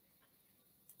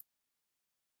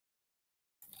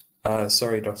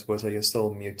 Sorry, Dr. Botha, you're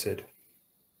still muted.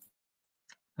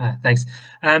 Thanks.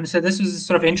 So this was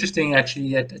sort of interesting,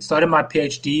 actually. It started my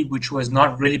PhD, which was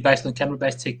not really based on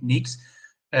camera-based techniques.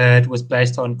 It was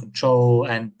based on control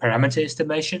and parameter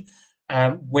estimation,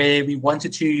 where we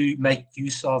wanted to make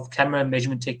use of camera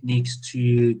measurement techniques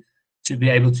to be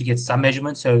able to get some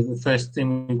measurements. So the first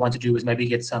thing we want to do was maybe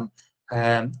get some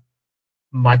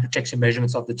microtext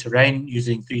measurements of the terrain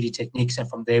using 3D techniques, and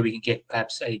from there we can get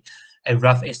perhaps a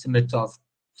rough estimate of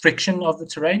friction of the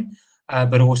terrain.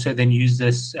 But also then use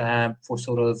this for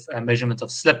sort of a measurement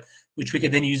of slip, which we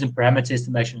could then use in parameter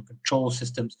estimation and control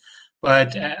systems.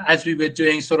 But as we were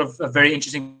doing sort of very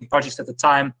interesting projects at the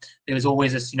time, there was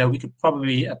always this, we could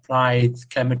probably apply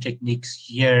camera techniques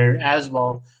here as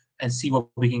well and see what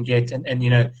we can get. And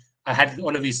I had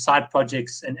all of these side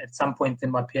projects, and at some point in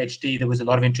my PhD, there was a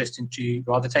lot of interest into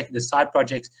rather taking the side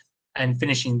projects and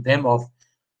finishing them off.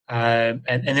 And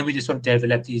then we just sort of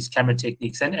developed these camera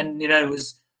techniques. And it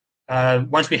was,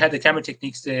 once we had the camera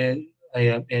techniques there,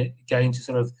 going to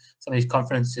sort of some of these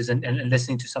conferences and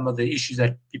listening to some of the issues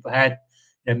that people had,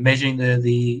 measuring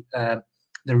the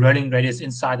rolling radius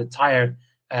inside a tire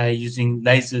using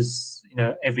lasers,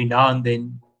 every now and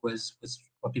then was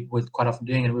what people were quite often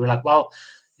doing. And we were like, well,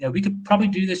 we could probably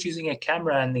do this using a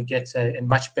camera and then get a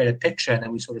much better picture. And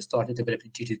then we sort of started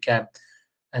developing T2Cam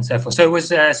and so forth. So it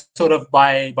was sort of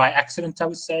by accident, I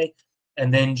would say,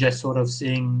 and then just sort of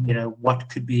seeing, what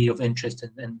could be of interest,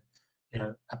 and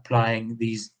applying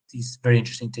these very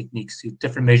interesting techniques to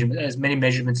different measurements, as many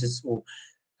measurements as or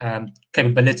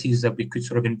capabilities that we could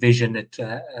sort of envision it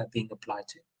being applied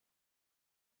to.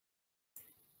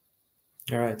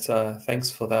 All right,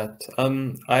 thanks for that.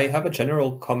 I have a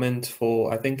general comment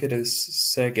for, I think it is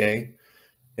Sergey,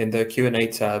 in the Q&A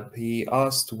tab. He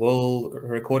asked, will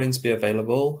recordings be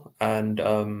available and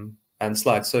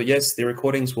slides? So yes, the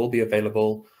recordings will be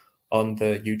available on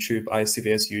the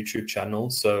ISTVS YouTube channel.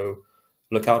 So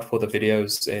look out for the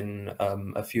videos in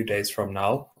a few days from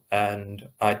now. And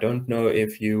I don't know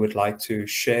if you would like to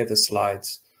share the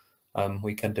slides.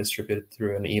 We can distribute it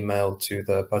through an email to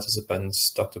the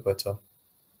participants, Dr. Botha.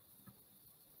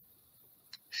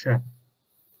 Sure.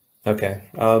 Okay.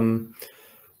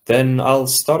 Then I'll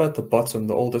start at the bottom,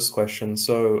 the oldest question.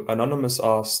 So Anonymous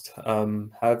asked,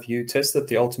 have you tested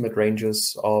the ultimate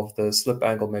ranges of the slip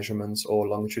angle measurements or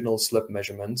longitudinal slip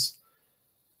measurements?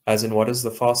 As in, what is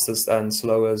the fastest and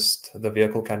slowest the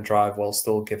vehicle can drive while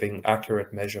still giving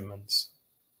accurate measurements?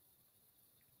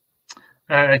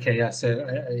 Okay, yeah. So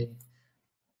I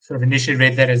sort of initially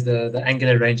read that as the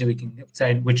angular range that we can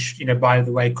obtain, which, by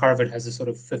the way, Corvid has a sort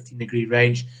of 15-degree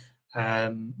range.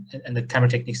 And the camera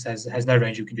techniques has no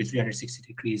range. You can do 360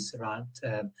 degrees around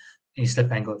any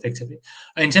slip angle effectively.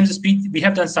 In terms of speed, we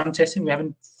have done some testing. We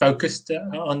haven't focused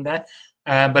on that,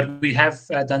 but we have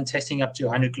done testing up to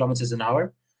 100 kilometers an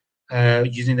hour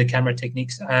using the camera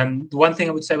techniques. The one thing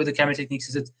I would say with the camera techniques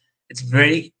is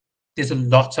there's a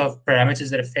lot of parameters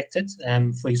that affect it.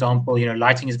 For example,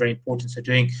 lighting is very important. So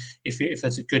if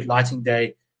it's a good lighting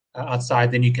day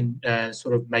outside, then you can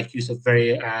sort of make use of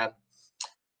very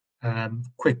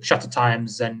quick shutter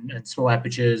times and small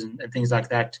apertures and things like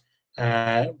that,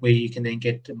 where you can then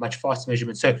get much faster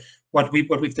measurements. So what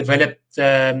we've developed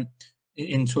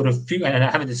in sort of few, and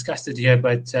I haven't discussed it here,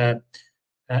 but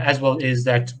as well, is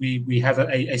that we have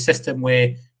a system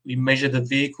where we measure the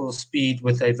vehicle speed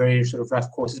with a very sort of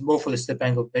rough course. It's more for the slip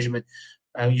angle measurement,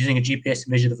 using a GPS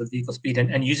to measure the vehicle speed,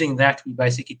 and using that we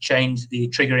basically change the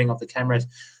triggering of the cameras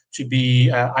to be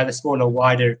either smaller,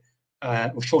 wider,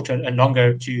 or shorter and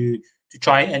longer to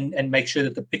try and make sure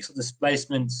that the pixel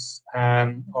displacements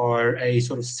are a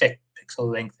sort of set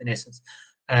pixel length in essence.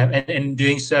 And in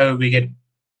doing so, we get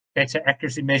better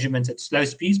accuracy measurements at slow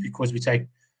speeds because we take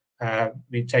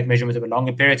measurements of a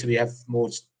longer period, so we have more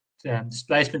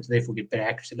displacement, therefore get better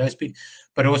accuracy at low speed.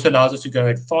 But it also allows us to go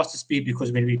at faster speed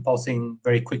because we're pulsing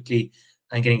very quickly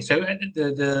and getting so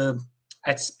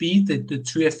at speed, the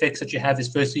two effects that you have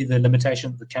is firstly the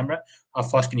limitation of the camera, how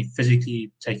fast can you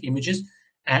physically take images,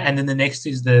 and then the next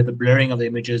is the blurring of the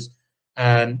images,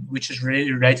 which is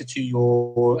really related to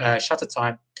your shutter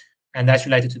time, and that's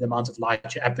related to the amount of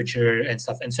light, your aperture and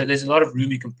stuff. And so there's a lot of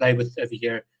room you can play with over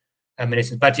here.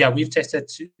 But yeah, we've tested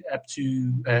up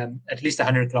to at least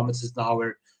 100 kilometers an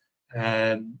hour,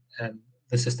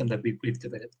 the system that we've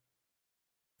developed.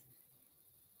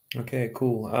 Okay,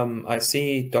 cool. I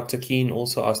see Dr. Keane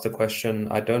also asked a question.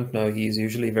 I don't know, he's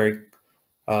usually very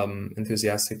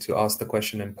enthusiastic to ask the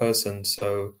question in person,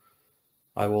 so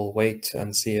I will wait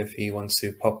and see if he wants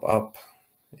to pop up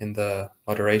in the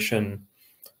moderation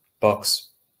box.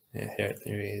 Yeah, here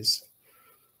he is.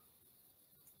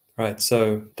 Right,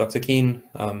 so Dr. Keane,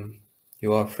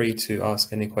 you are free to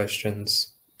ask any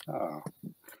questions. Oh.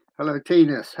 Hello,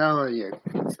 Theunis. How are you?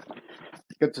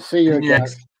 Good to see you again.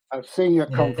 I've seen your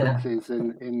conferences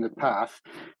in the past.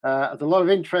 There's a lot of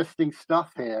interesting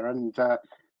stuff here, and a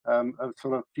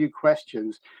sort of few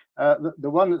questions. The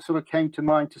one that sort of came to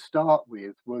mind to start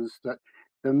with was that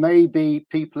there may be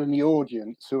people in the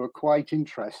audience who are quite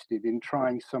interested in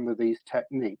trying some of these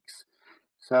techniques.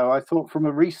 So I thought, from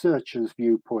a researcher's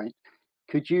viewpoint,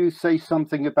 could you say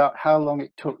something about how long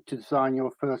it took to design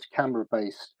your first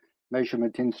camera-based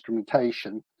measurement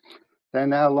instrumentation,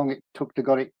 then how long it took to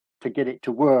get it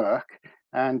to work,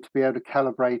 and to be able to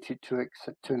calibrate it to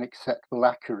an acceptable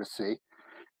accuracy?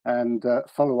 And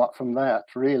follow up from that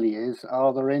really is,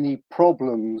 are there any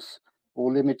problems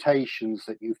or limitations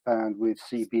that you found with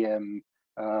CBM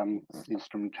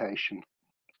instrumentation?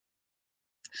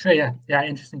 Sure, yeah,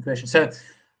 interesting question. So,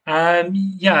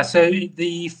 yeah, so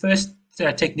the first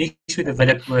techniques we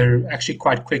developed were actually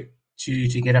quite quick to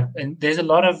get up, and there's a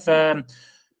lot of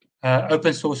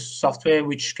open source software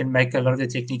which can make a lot of the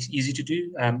techniques easy to do.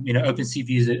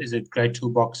 OpenCV is a great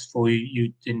toolbox for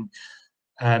you in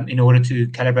order to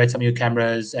calibrate some of your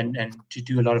cameras and to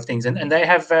do a lot of things. And they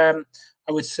have, I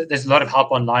would say, there's a lot of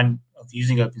help online of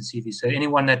using OpenCV. So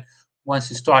anyone that wants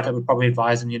to start, I would probably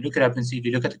advise them, you look at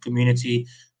OpenCV, look at the community.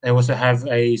 They also have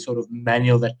a sort of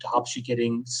manual that helps you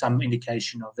getting some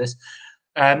indication of this.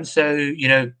 So,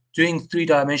 doing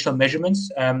three-dimensional measurements,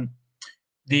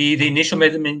 the initial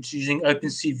measurements using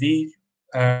OpenCV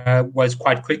was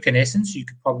quite quick in essence. You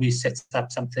could probably set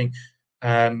up something,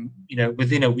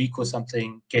 within a week or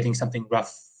something, getting something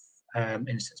rough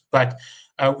in a sense. But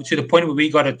to the point where we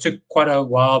got, it took quite a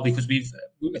while, because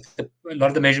a lot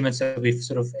of the measurements that we've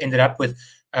sort of ended up with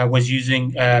was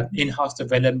using in-house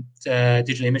developed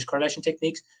digital image correlation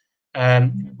techniques,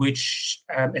 which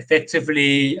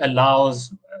effectively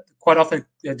allows, quite often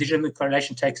digital image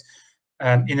correlation takes,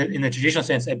 in the traditional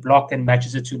sense, a block and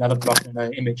matches it to another block in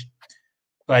another image.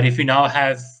 But if you now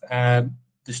have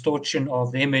distortion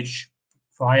of the image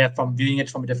from viewing it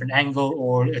from a different angle,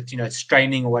 or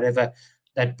straining or whatever,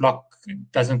 that block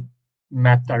doesn't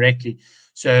map directly.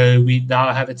 So we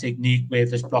now have a technique where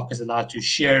this block is allowed to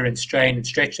shear and strain and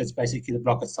stretch. It's basically the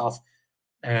block itself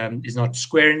is not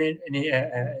square in it.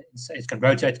 It can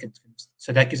rotate.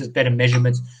 So that gives us better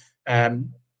measurements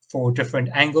for different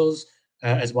angles,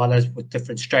 as well as with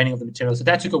different straining of the material. So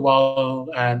that took a while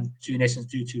to, in essence,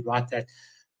 to write that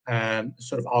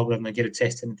sort of algorithm and get it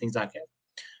tested and things like that.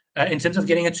 In terms of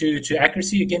getting it to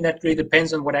accuracy, again, that really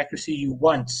depends on what accuracy you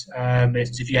want.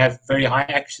 If you have very high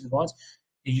accuracy advanced,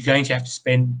 you're going to have to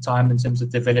spend time in terms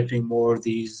of developing more of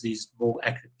these more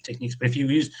accurate techniques. But if you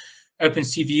use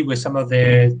OpenCV with some of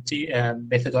their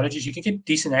methodologies, you can get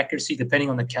decent accuracy depending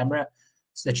on the camera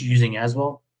that you're using as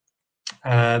well,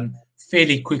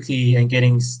 fairly quickly, and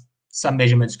getting some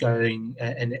measurements going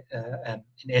in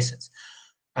essence.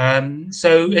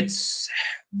 So it's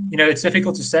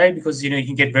difficult to say, because you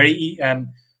can get very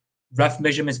rough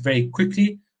measurements very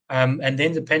quickly, and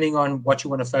then depending on what you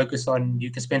want to focus on, you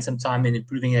can spend some time in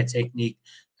improving that technique,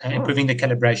 improving the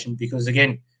calibration, because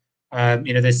again,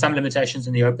 there's some limitations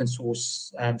in the open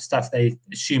source stuff. They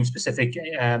assume specific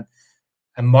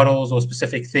models or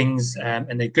specific things,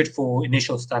 and they're good for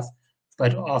initial stuff,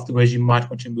 but afterwards you might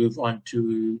want to move on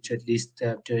to at least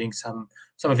doing some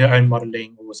of your own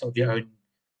modeling, or some of your own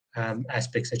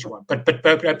aspects that you want. But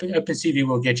OpenCV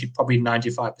will get you probably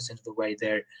 95% of the way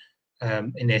there,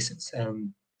 in essence,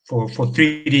 for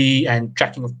 3D and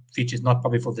tracking of features, not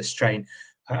probably for the strain.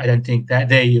 I don't think that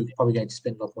there you're probably going to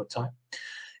spend a lot more time.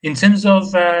 In terms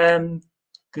of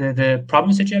the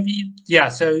problems that you have, yeah,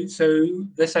 so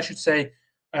this, I should say,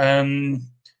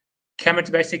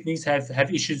 camera-based techniques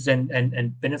have issues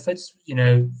and benefits.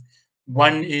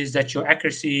 One is that your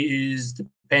accuracy is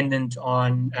dependent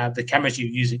on the cameras you're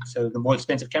using. So the more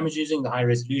expensive cameras you're using, the higher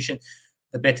resolution,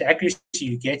 the better accuracy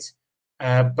you get,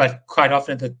 but quite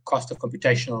often at the cost of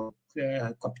computational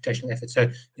effort. So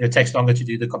it takes longer to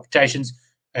do the computations.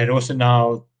 And also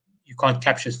now you can't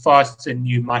capture as fast, and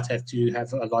you might have to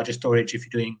have a larger storage if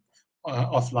you're doing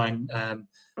offline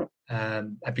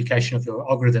application of your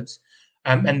algorithms.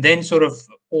 And then sort of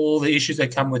all the issues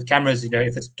that come with cameras, if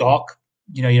it's dark,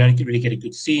 you don't really get a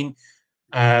good scene,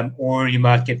 or you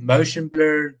might get motion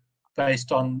blur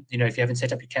based on, if you haven't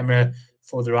set up your camera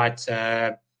for the right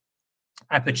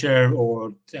aperture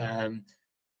or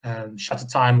shutter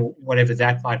time, or whatever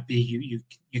that might be.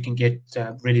 You can get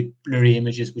really blurry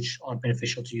images, which aren't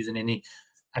beneficial to use in any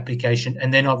application.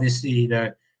 And then obviously,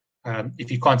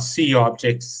 if you can't see your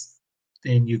objects,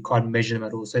 then you can't measure them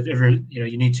at all. So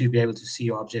you need to be able to see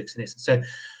your objects in essence.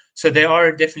 So there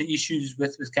are definitely issues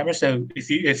with camera. So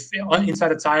if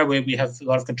inside a tire where we have a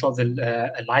lot of control of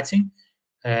the lighting,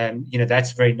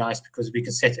 that's very nice because we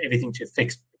can set everything to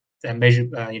fixed measure,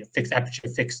 fixed aperture,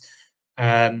 fixed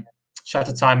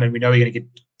shutter time, and we know we're going to get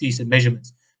decent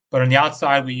measurements. But on the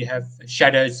outside, we have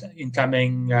shadows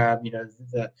incoming.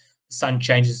 The sun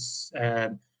changes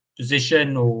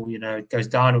position, or it goes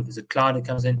down, or there's a cloud that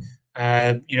comes in.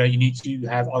 You need to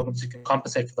have algorithms that can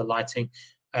compensate for the lighting,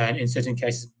 and in certain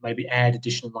cases, maybe add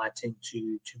additional lighting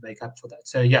to make up for that.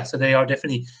 So yeah, so there are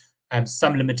definitely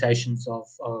some limitations of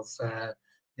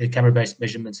the camera-based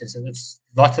measurements. And so there's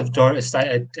lots of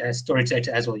storage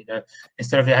data as well.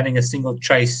 Instead of having a single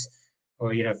trace,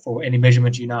 or for any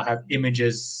measurement, you now have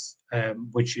images,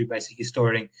 which you're basically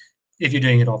storing if you're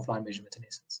doing an offline measurement in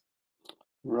essence.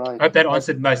 Right. I hope that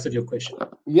answered most of your question.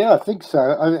 Yeah, I think so.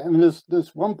 I mean,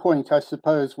 there's one point, I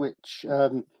suppose, which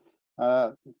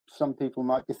some people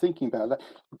might be thinking about. That.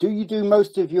 Do you do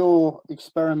most of your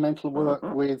experimental work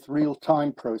with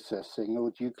real-time processing,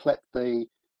 or do you collect the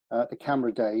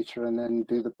camera data and then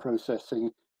do the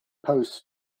processing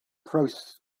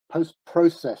post-process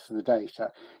the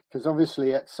data? Because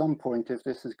obviously, at some point, if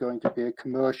this is going to be a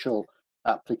commercial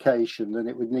application, then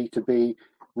it would need to be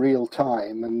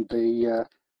real-time, and the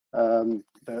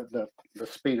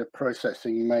speed of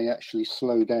processing may actually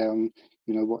slow down,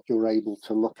 what you're able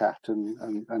to look at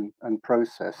and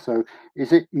process. So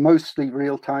is it mostly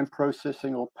real-time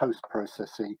processing or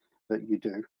post-processing that you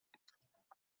do?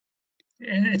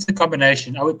 It's a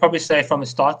combination. I would probably say from the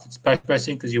start it's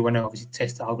post-processing, because you want to obviously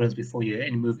test the algorithms before you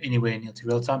move anywhere into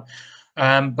real-time.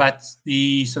 But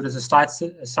the side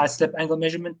step angle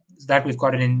measurement, that we've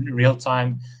got it in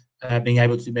real-time, being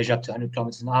able to measure up to 100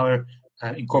 kilometers an hour,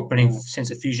 incorporating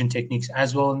sensor fusion techniques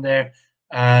as well in there.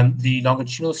 The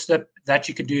longitudinal slip, that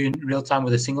you could do in real time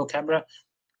with a single camera.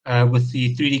 With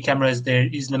the 3D cameras, there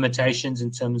is limitations in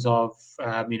terms of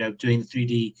doing the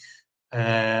 3D,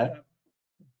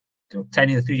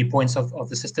 obtaining the 3D points of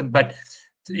the system. But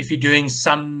if you're doing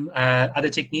some other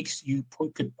techniques, you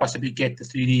could possibly get the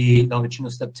 3D longitudinal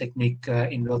slip technique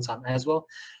in real time as well.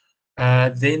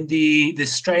 Then the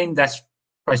strain, that's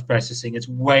post-processing. It's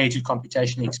way too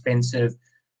computationally expensive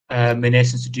in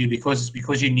essence to do, because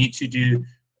you need to do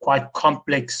quite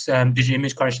complex digital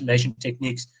image correlation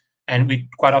techniques, and we're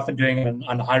quite often doing it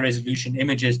on high resolution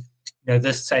images.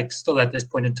 This takes still at this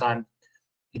point in time,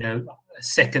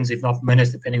 seconds, if not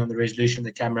minutes, depending on the resolution of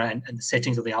the camera and the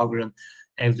settings of the algorithm,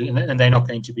 and they're not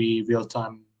going to be real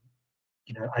time.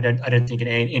 I don't think in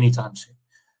any time soon,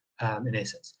 in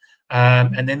essence.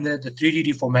 And then the 3D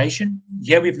deformation.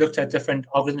 Yeah, we've looked at different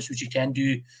algorithms which you can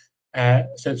do.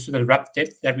 So the rough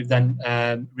depth that we've done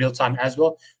real time as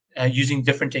well, using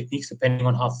different techniques depending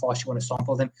on how fast you want to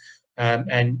sample them.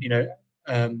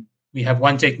 We have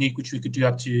one technique which we could do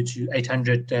up to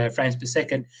 800 frames per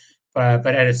second, but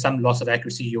at some loss of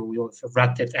accuracy, your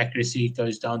rough depth accuracy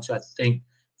goes down to, I think,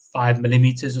 5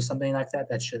 millimeters or something like that.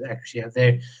 That should actually have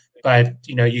there. But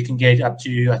you can get up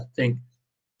to, I think,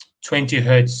 20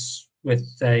 hertz with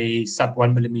a sub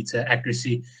 1 millimeter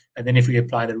accuracy. And then if we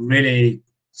apply the really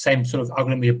same sort of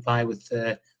algorithm we apply with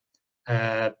the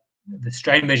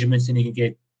strain measurements, then you can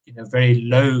get very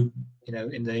low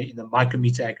in the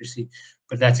micrometer accuracy,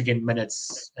 but that's again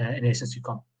minutes in essence to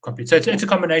compute. So it's a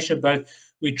combination of both.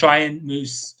 We try and move.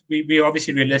 We're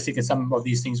obviously realistic, and some of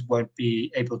these things won't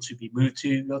be able to be moved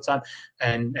to real time,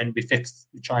 and we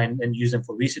try and use them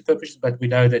for research purposes. But we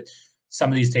know that some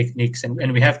of these techniques,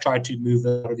 and we have tried to move a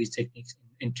lot of these techniques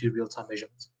into real time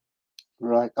measurements.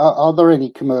 Right. Are there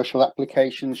any commercial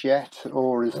applications yet,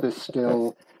 or is this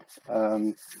still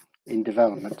in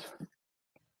development?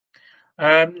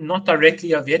 Not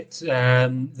directly of yet.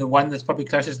 The one that's probably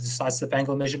closest is the side step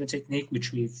angle measurement technique,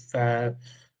 which we've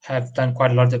have done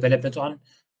quite a lot of development on,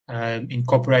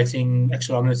 incorporating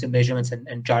accelerometer measurements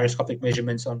and gyroscopic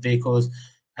measurements on vehicles,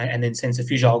 and then sensor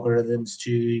fusion algorithms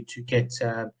to get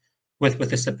with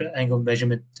the slip angle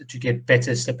measurement to get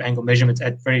better slip angle measurements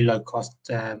at very low cost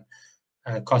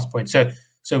point. So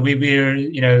we're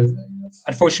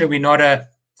unfortunately we're not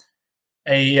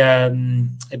a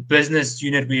business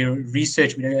unit. We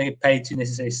research. We don't get paid to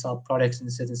necessarily sell products in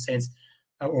a certain sense,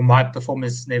 or my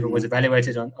performance never was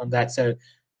evaluated on that. So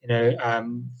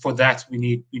for that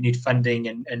we need funding,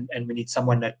 and we need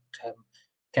someone that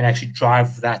can actually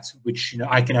drive that, which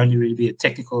I can only really be a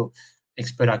technical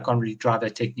expert. I can't really drive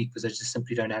that technique because I just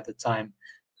simply don't have the time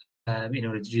in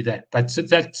order to do that. But so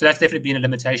that's definitely been a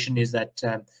limitation, is that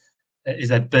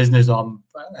business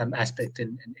aspect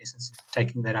in essence,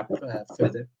 taking that up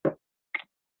further.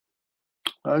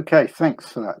 Okay, thanks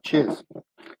for that. Cheers.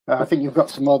 I think you've got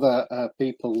some other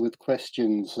people with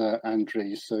questions,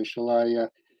 Andrew. So shall I?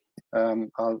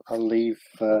 I'll leave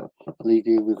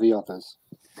you with the others.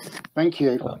 Thank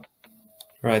you.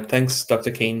 Right. Thanks,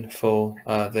 Dr. Keane, for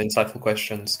the insightful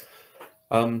questions.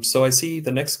 So I see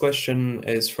the next question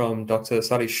is from Dr.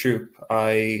 Sally Shoop.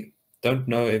 I don't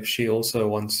know if she also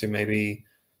wants to maybe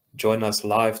join us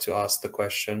live to ask the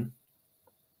question.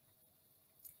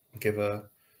 Give her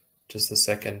just a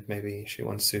second. Maybe she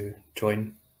wants to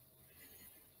join.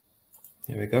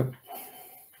 Here we go.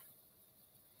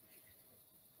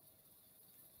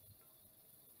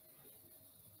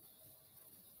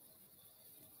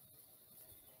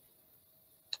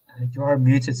 You are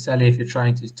muted, Sally, if you're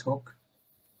trying to talk.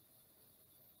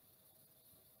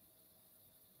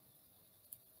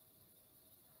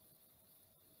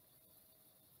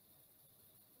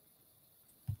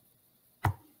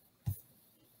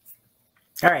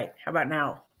 All right, how about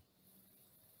now?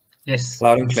 Yes,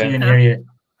 loud and clear. See and hear you.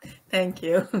 Thank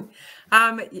you.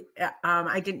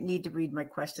 I didn't need to read my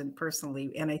question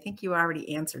personally, and I think you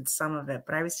already answered some of it,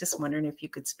 but I was just wondering if you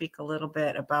could speak a little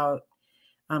bit about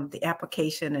the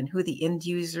application and who the end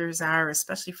users are,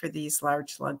 especially for these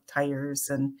large lug tires,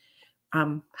 and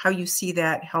how you see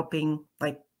that helping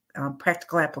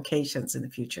practical applications in the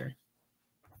future.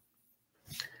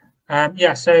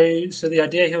 Yeah, so the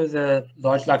idea here with the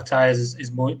large lug tires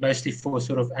is mostly for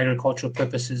sort of agricultural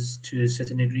purposes to a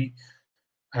certain degree.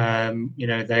 They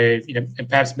and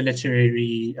perhaps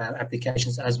military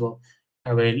applications as well,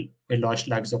 where large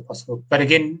lugs are possible. But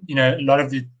again, a lot of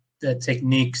the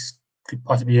techniques could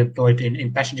possibly be employed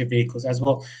in passenger vehicles as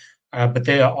well. But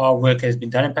there are work has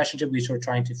been done in passenger. We're sort of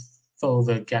trying to fill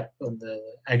the gap on the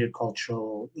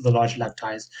large lug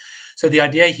tires. So the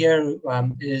idea here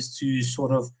is to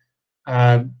sort of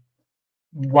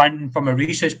one, from a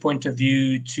research point of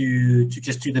view, to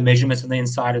just do the measurements on the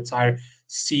inside of the tire,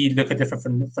 look at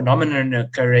different phenomena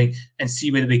occurring, and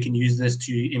see whether we can use this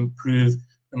to improve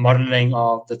the modeling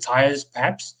of the tires,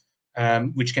 perhaps,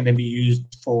 which can then be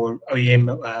used for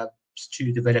OEM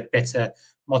to develop better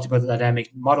multimodal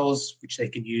dynamic models, which they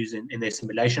can use in their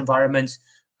simulation environments,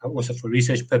 also for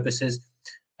research purposes,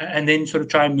 and then sort of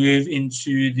try and move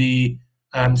into the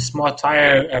smart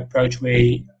tire approach,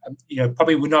 where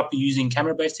probably would not be using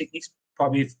camera-based techniques,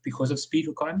 probably because of speed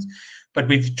requirements, but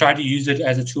we've tried to use it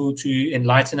as a tool to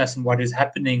enlighten us in what is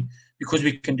happening, because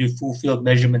we can do full field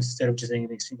measurements instead of just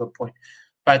anything single point.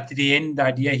 But the end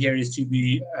idea here is to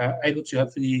be able to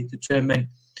hopefully determine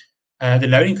the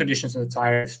loading conditions of the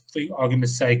tire, for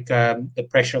argument's sake, the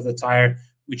pressure of the tire,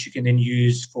 which you can then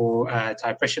use for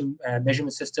tire pressure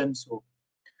measurement systems, or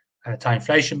tire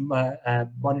inflation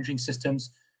monitoring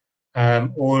systems,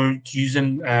 or to use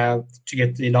them to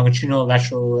get the longitudinal,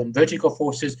 lateral, and vertical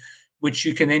forces, which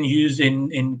you can then use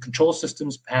in control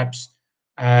systems, perhaps,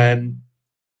 to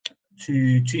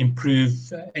improve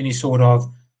any sort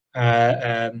of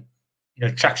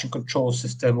traction control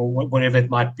system, or whatever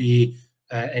it might be,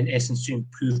 in essence, to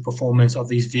improve performance of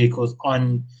these vehicles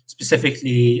on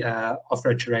specifically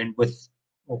off-road terrain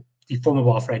or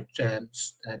deformable off-road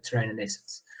terrain, in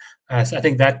essence. So I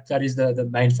think that is the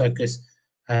main focus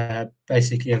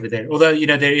basically over there. Although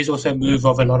there is also a move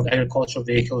of a lot of agricultural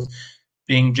vehicles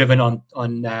being driven on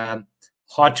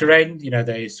hard terrain.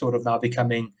 They sort of now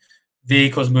becoming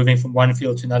vehicles moving from one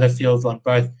field to another field on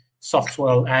both soft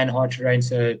soil and hard terrain.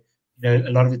 So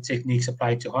a lot of the techniques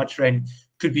applied to hard terrain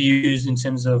could be used in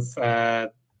terms of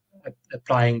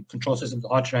applying control systems to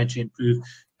hard terrain to improve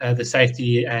the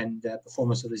safety and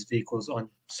performance of these vehicles on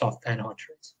soft and hard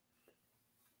terrains.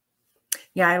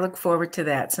 Yeah, I look forward to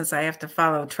that, since I have to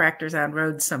follow tractors on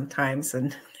roads sometimes,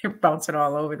 and they're bouncing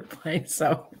all over the place.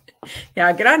 So yeah,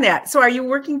 I'll get on that. So are you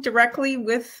working directly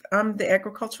with the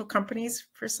agricultural companies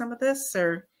for some of this,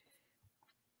 or?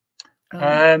 Not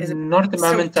at the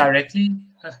moment directly.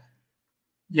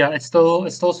 Yeah, it's still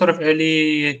sort of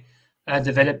early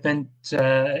development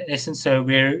essence. So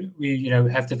we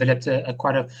have developed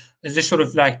just sort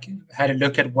of like had a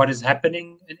look at what is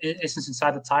happening in essence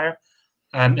inside the tire,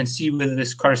 and see whether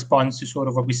this corresponds to sort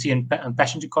of what we see in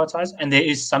passenger car tires. And there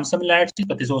is some similarities,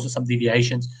 but there's also some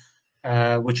deviations,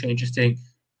 which are interesting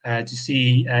to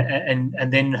see.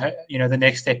 And then the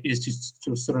next step is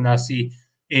to sort of now see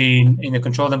in a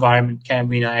controlled environment, can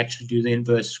we now actually do the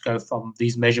inverse, go from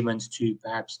these measurements to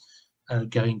perhaps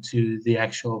going to the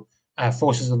actual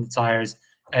forces on the tires.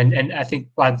 And I think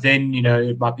by then,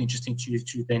 it might be interesting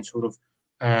to then sort of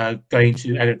go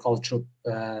into agricultural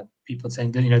people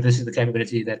saying, this is the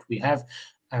capability that we have.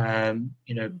 Can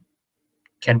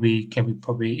we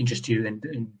probably interest you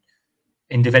in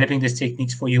in developing these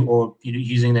techniques for you, or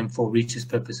using them for research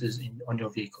purposes on your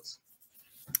vehicles.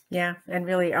 Yeah, and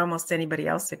really almost anybody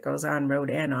else that goes on road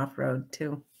and off road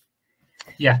too.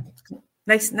 Yeah.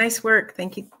 Nice work.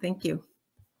 Thank you.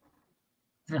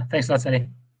 Yeah, thanks a lot, Sally.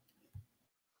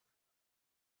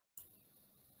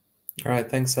 All right,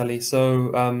 thanks, Sally.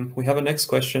 So we have a next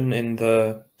question in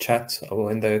the chat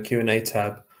or in the Q&A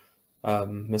tab.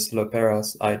 Mr.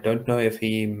 Loperas, I don't know if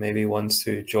he maybe wants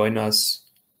to join us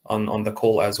on the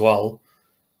call as well.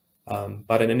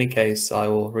 But in any case, I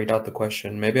will read out the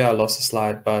question. Maybe I lost a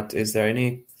slide, but is there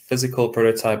any physical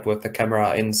prototype with the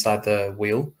camera inside the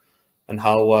wheel? And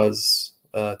how was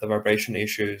the vibration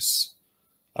issues?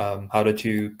 How did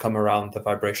you come around the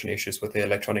vibration issues with the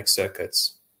electronic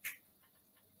circuits?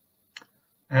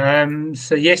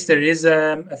 So yes, there is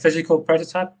a physical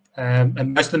prototype,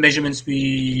 and most of the measurements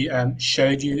we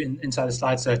showed you inside the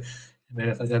slide. So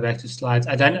maybe if I go back to slides,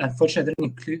 unfortunately, I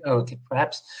didn't include. Oh, okay,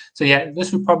 perhaps. So yeah,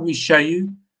 this would probably show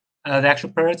you the actual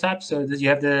prototype. So you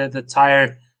have the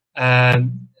tire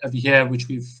over here, which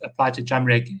we've applied to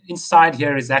JumReg. Inside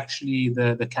here is actually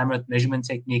the camera measurement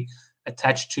technique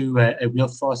attached to a wheel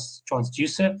force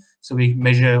transducer. So we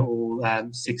measure all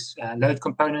 6 load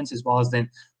components, as well as then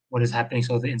what is happening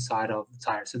sort of the inside of the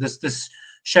tire. So this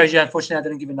shows you, unfortunately, I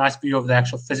didn't give a nice view of the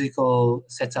actual physical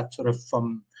setup sort of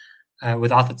from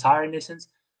without the tire in essence.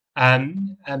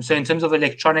 So in terms of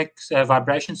electronics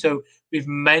vibration, so we've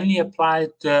mainly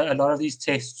applied a lot of these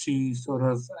tests to sort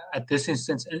of, at this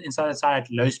instance, inside the tire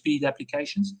at low speed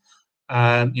applications,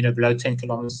 below 10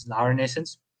 kilometers an hour in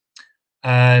essence.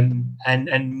 And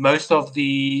most of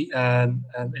the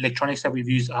electronics that we've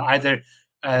used are either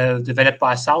developed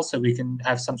by ourselves, so we can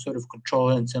have some sort of control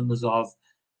in terms of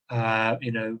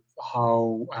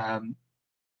how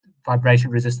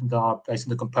vibration resistant they are based on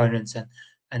the components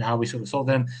and how we sort of solve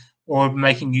them, or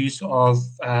making use of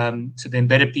so the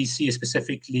embedded PC is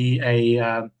specifically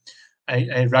a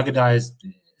ruggedized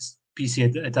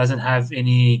PC. It doesn't have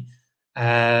any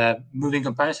moving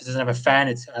components. It doesn't have a fan.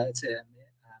 It's a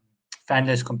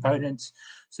fanless components,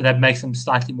 so that makes them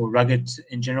slightly more rugged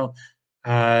in general.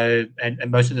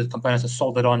 And most of the components are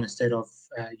soldered on instead of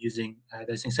using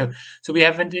those things. So we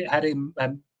haven't had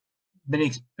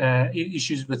many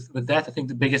issues with that. I think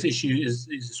the biggest issue is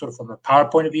sort of from a power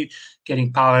point of view,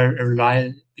 getting power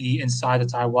reliably inside the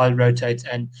tire while it rotates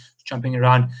and jumping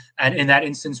around. And in that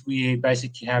instance, we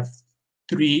basically have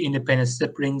 3 independent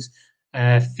slip rings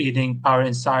feeding power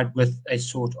inside with a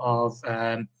sort of,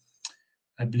 I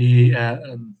believe,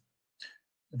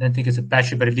 I don't think it's a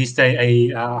battery, but at least a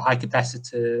high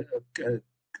capacitor, sort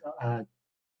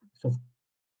of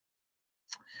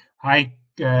high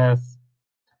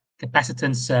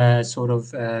capacitance sort of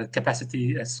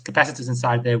capacitors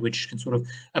inside there, which can sort of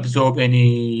absorb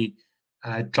any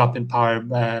drop in power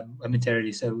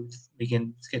momentarily, so we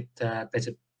can get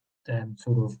better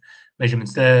sort of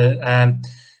measurements. The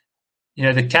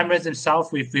cameras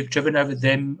themselves, we've driven over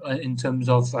them in terms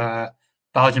of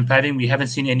Belgian paving. We haven't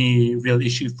seen any real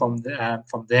issue from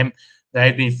them.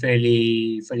 They've been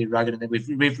fairly rugged, and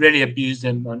we've really abused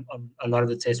them on a lot of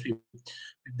the tests we've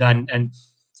done. And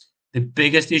the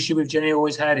biggest issue we've generally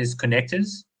always had is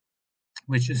connectors,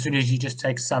 which as soon as you just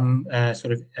take some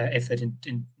sort of effort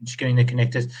in securing the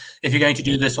connectors, if you're going to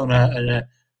do this on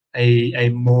a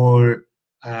more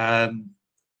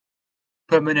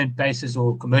permanent basis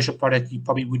or commercial product, you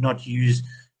probably would not use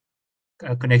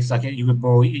connectors like it. You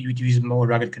would use more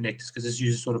rugged connectors, because this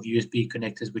uses sort of USB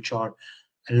connectors, which are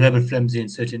a little bit flimsy in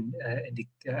certain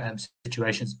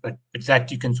situations. But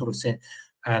that you can sort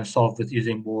of solve with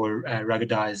using more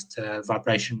ruggedized,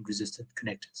 vibration-resistant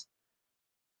connectors.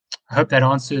 I hope that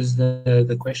answers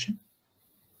the question.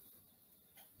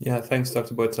 Yeah, thanks,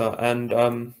 Dr. Botha. And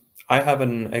I have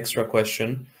an extra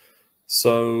question.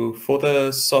 So for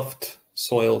the soft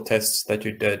soil tests that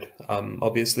you did,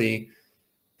 obviously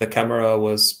the camera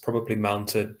was probably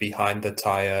mounted behind the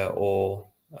tire or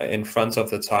in front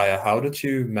of the tire. How did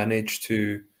you manage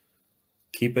to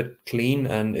keep it clean,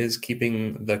 and is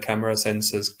keeping the camera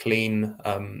sensors clean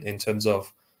in terms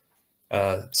of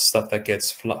stuff that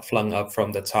gets flung up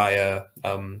from the tire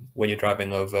when you're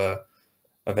driving over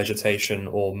a vegetation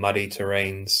or muddy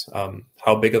terrains?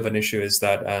 How big of an issue is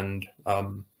that? And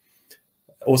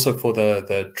also for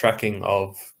the tracking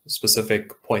of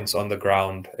specific points on the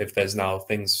ground, if there's now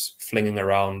things flinging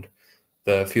around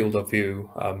the field of view,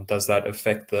 does that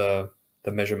affect the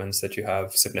measurements that you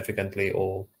have significantly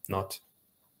or not?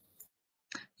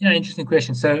 Yeah, interesting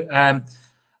question. So,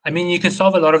 I mean, you can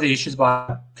solve a lot of the issues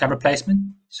by camera placement.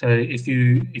 So if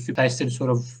you place it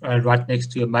sort of right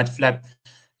next to a mud flap,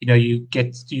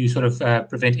 you sort of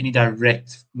prevent any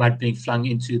direct mud being flung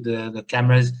into the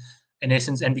cameras in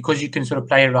essence. And because you can sort of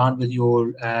play around with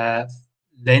your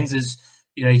lenses,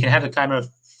 you can have the camera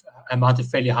mounted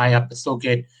fairly high up but still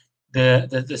get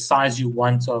the size you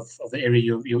want of the area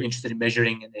you're interested in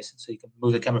measuring in essence. So you can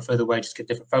move the camera further away, just get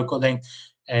different focal length,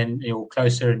 and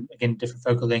closer, and again different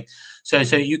focal length. So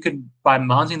you can, by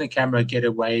mounting the camera, get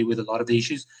away with a lot of the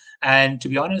issues. And to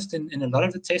be honest, in a lot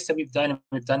of the tests that we've done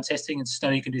testing in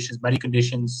snowy conditions, muddy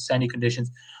conditions, sandy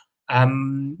conditions.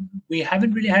 We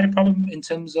haven't really had a problem in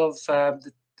terms of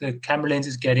the camera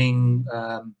lenses getting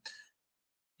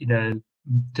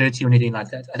dirty or anything like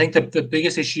that. I think the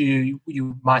biggest issue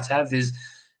you might have is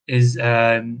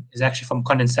actually from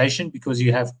condensation, because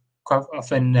you have quite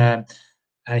often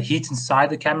heat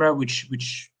inside the camera, which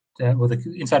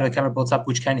the inside of the camera builds up,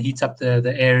 which can heat up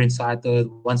the air inside the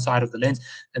one side of the lens.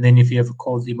 And then if you have a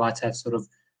cold, you might have sort of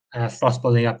frost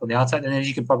building up on the outside, and then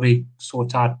you can probably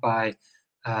sort out by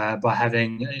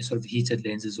having sort of heated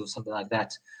lenses or something like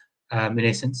that, in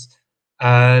essence.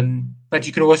 But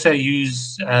you can also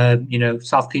use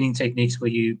self-cleaning techniques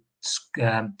where you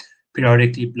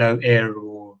periodically blow air,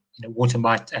 or water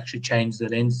might actually change the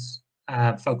lens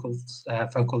focal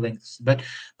lengths, but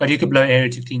you could blow air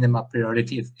to clean them up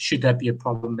periodically, should that be a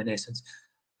problem in essence.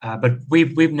 But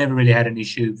we've never really had an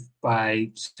issue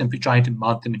by simply trying to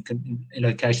mount them in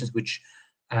locations which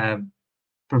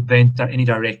prevent any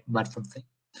direct mud from thing.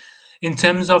 In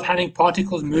terms of having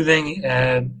particles moving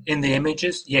in the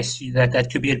images, yes, that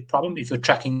could be a problem if you're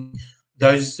tracking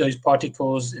those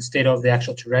particles instead of the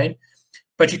actual terrain.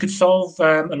 But you could solve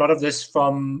a lot of this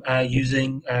from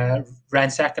using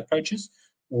ransack approaches,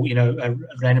 or a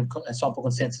random sample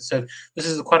consensus. So this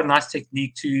is quite a nice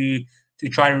technique to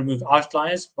try and remove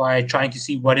outliers by trying to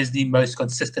see what is the most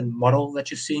consistent model that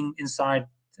you're seeing inside.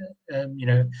 So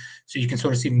you can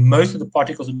sort of see most of the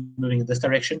particles are moving in this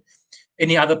direction.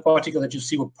 Any other particle that you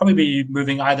see will probably be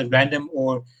moving either random,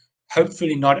 or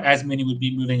hopefully not as many would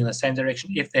be moving in the same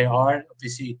direction. If they are,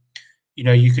 obviously,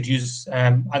 you could use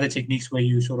other techniques where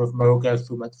you sort of go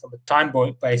from a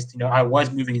time-based, I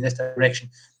was moving in this direction.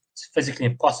 It's physically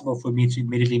impossible for me to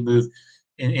immediately move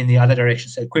in the other direction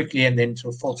so quickly, and then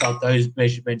sort of filter out those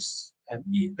measurements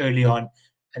early on,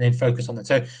 and then focus on that.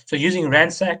 So using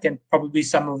ransack and probably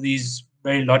some of these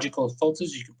very logical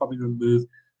filters, you can probably remove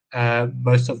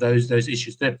most of those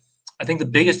issues. I think the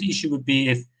biggest issue would be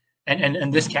if,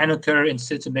 and this can occur in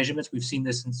certain measurements. We've seen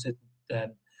this in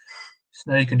certain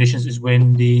snowy conditions, is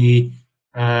when you're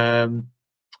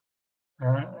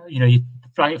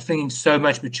flinging so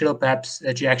much material perhaps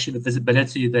that you actually, the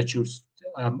visibility that you're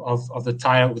of the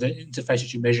tire or the interface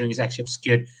that you're measuring is actually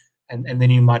obscured, and then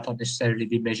you might not necessarily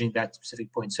be measuring that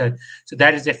specific point. So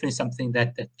that is definitely something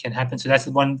that can happen. So that's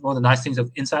one of the nice things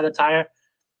of inside the tire.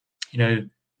 You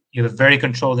have a very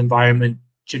controlled environment.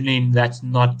 Generally, that's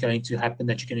not going to happen,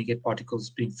 that you're going to get particles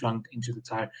being flung into the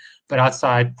tire. But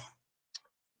outside,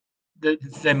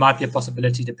 there might be a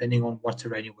possibility depending on what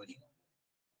terrain you're working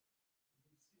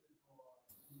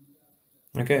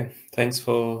on. Okay, thanks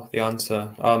for the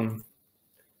answer.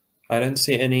 I don't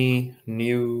see any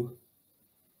new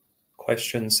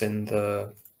questions in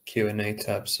the Q&A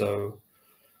tab, so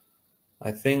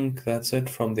I think that's it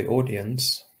from the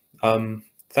audience.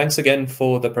 Thanks again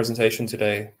for the presentation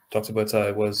today, Dr. Botha.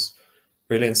 It was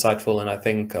really insightful, and I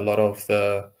think a lot of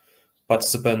the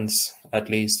participants at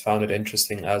least found it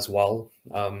interesting as well.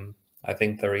 I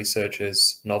think the research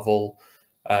is novel,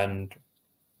 and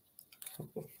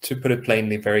to put it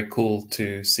plainly, very cool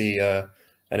to see an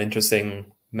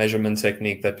interesting measurement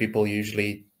technique that people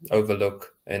usually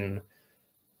overlook in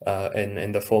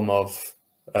the form of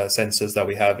sensors that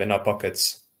we have in our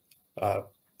pockets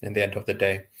in the end of the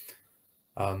day.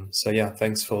 So yeah,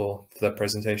 thanks for the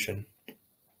presentation.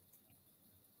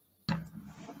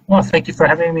 Well, thank you for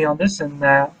having me on this, and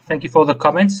thank you for the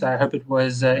comments. I hope it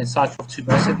was insightful to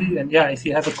most of you. And yeah, if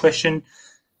you have a question,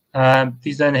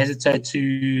 please don't hesitate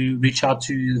to reach out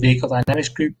to the Vehicle Dynamics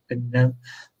group, and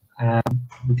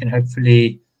we can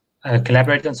hopefully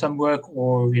collaborate on some work,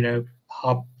 or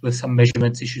help with some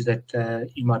measurements issues that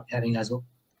you might be having as well.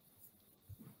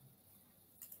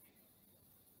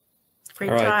 Great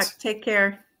talk. Take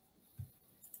care.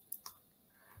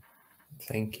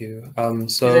 Thank you.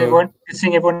 Good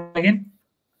seeing everyone again.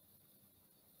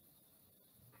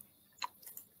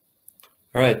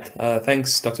 All right.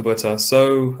 Thanks, Dr. Botha.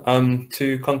 So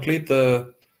to conclude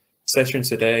the session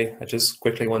today, I just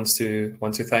quickly want to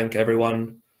thank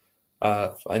everyone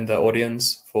in the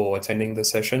audience for attending the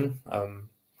session.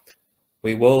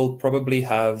 We will probably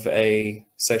have a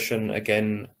session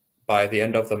again by the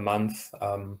end of the month,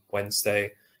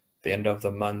 Wednesday, the end of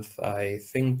the month. I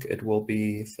think it will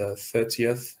be the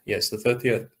 30th. Yes, the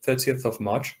 30th of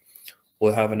March.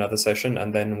 We'll have another session,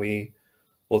 and then we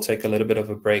will take a little bit of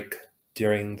a break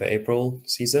during the April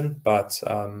season. But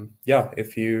yeah,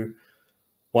 if you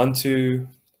want to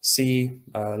see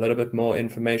a little bit more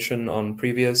information on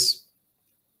previous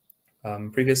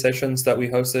sessions that we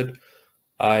hosted,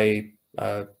 I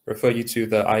refer you to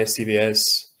the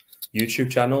ISTVS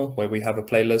YouTube channel, where we have a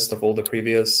playlist of all the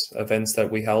previous events that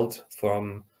we held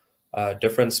from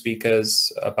different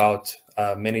speakers about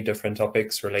many different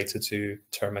topics related to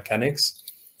turn mechanics.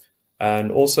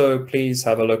 And also, please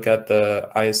have a look at the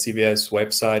ISTVS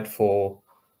website for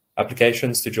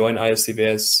applications to join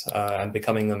ISTVS and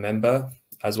becoming a member,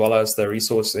 as well as the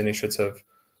resource initiative,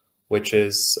 which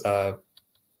is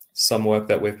some work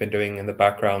that we've been doing in the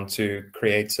background to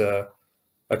create a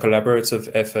collaborative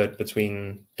effort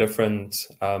between different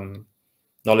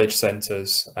knowledge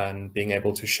centers and being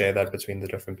able to share that between the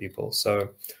different people. So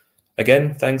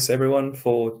again, thanks everyone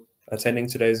for attending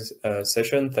today's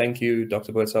session. Thank you,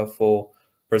 Dr. Botha, for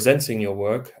presenting your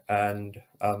work, and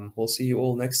we'll see you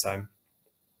all next time.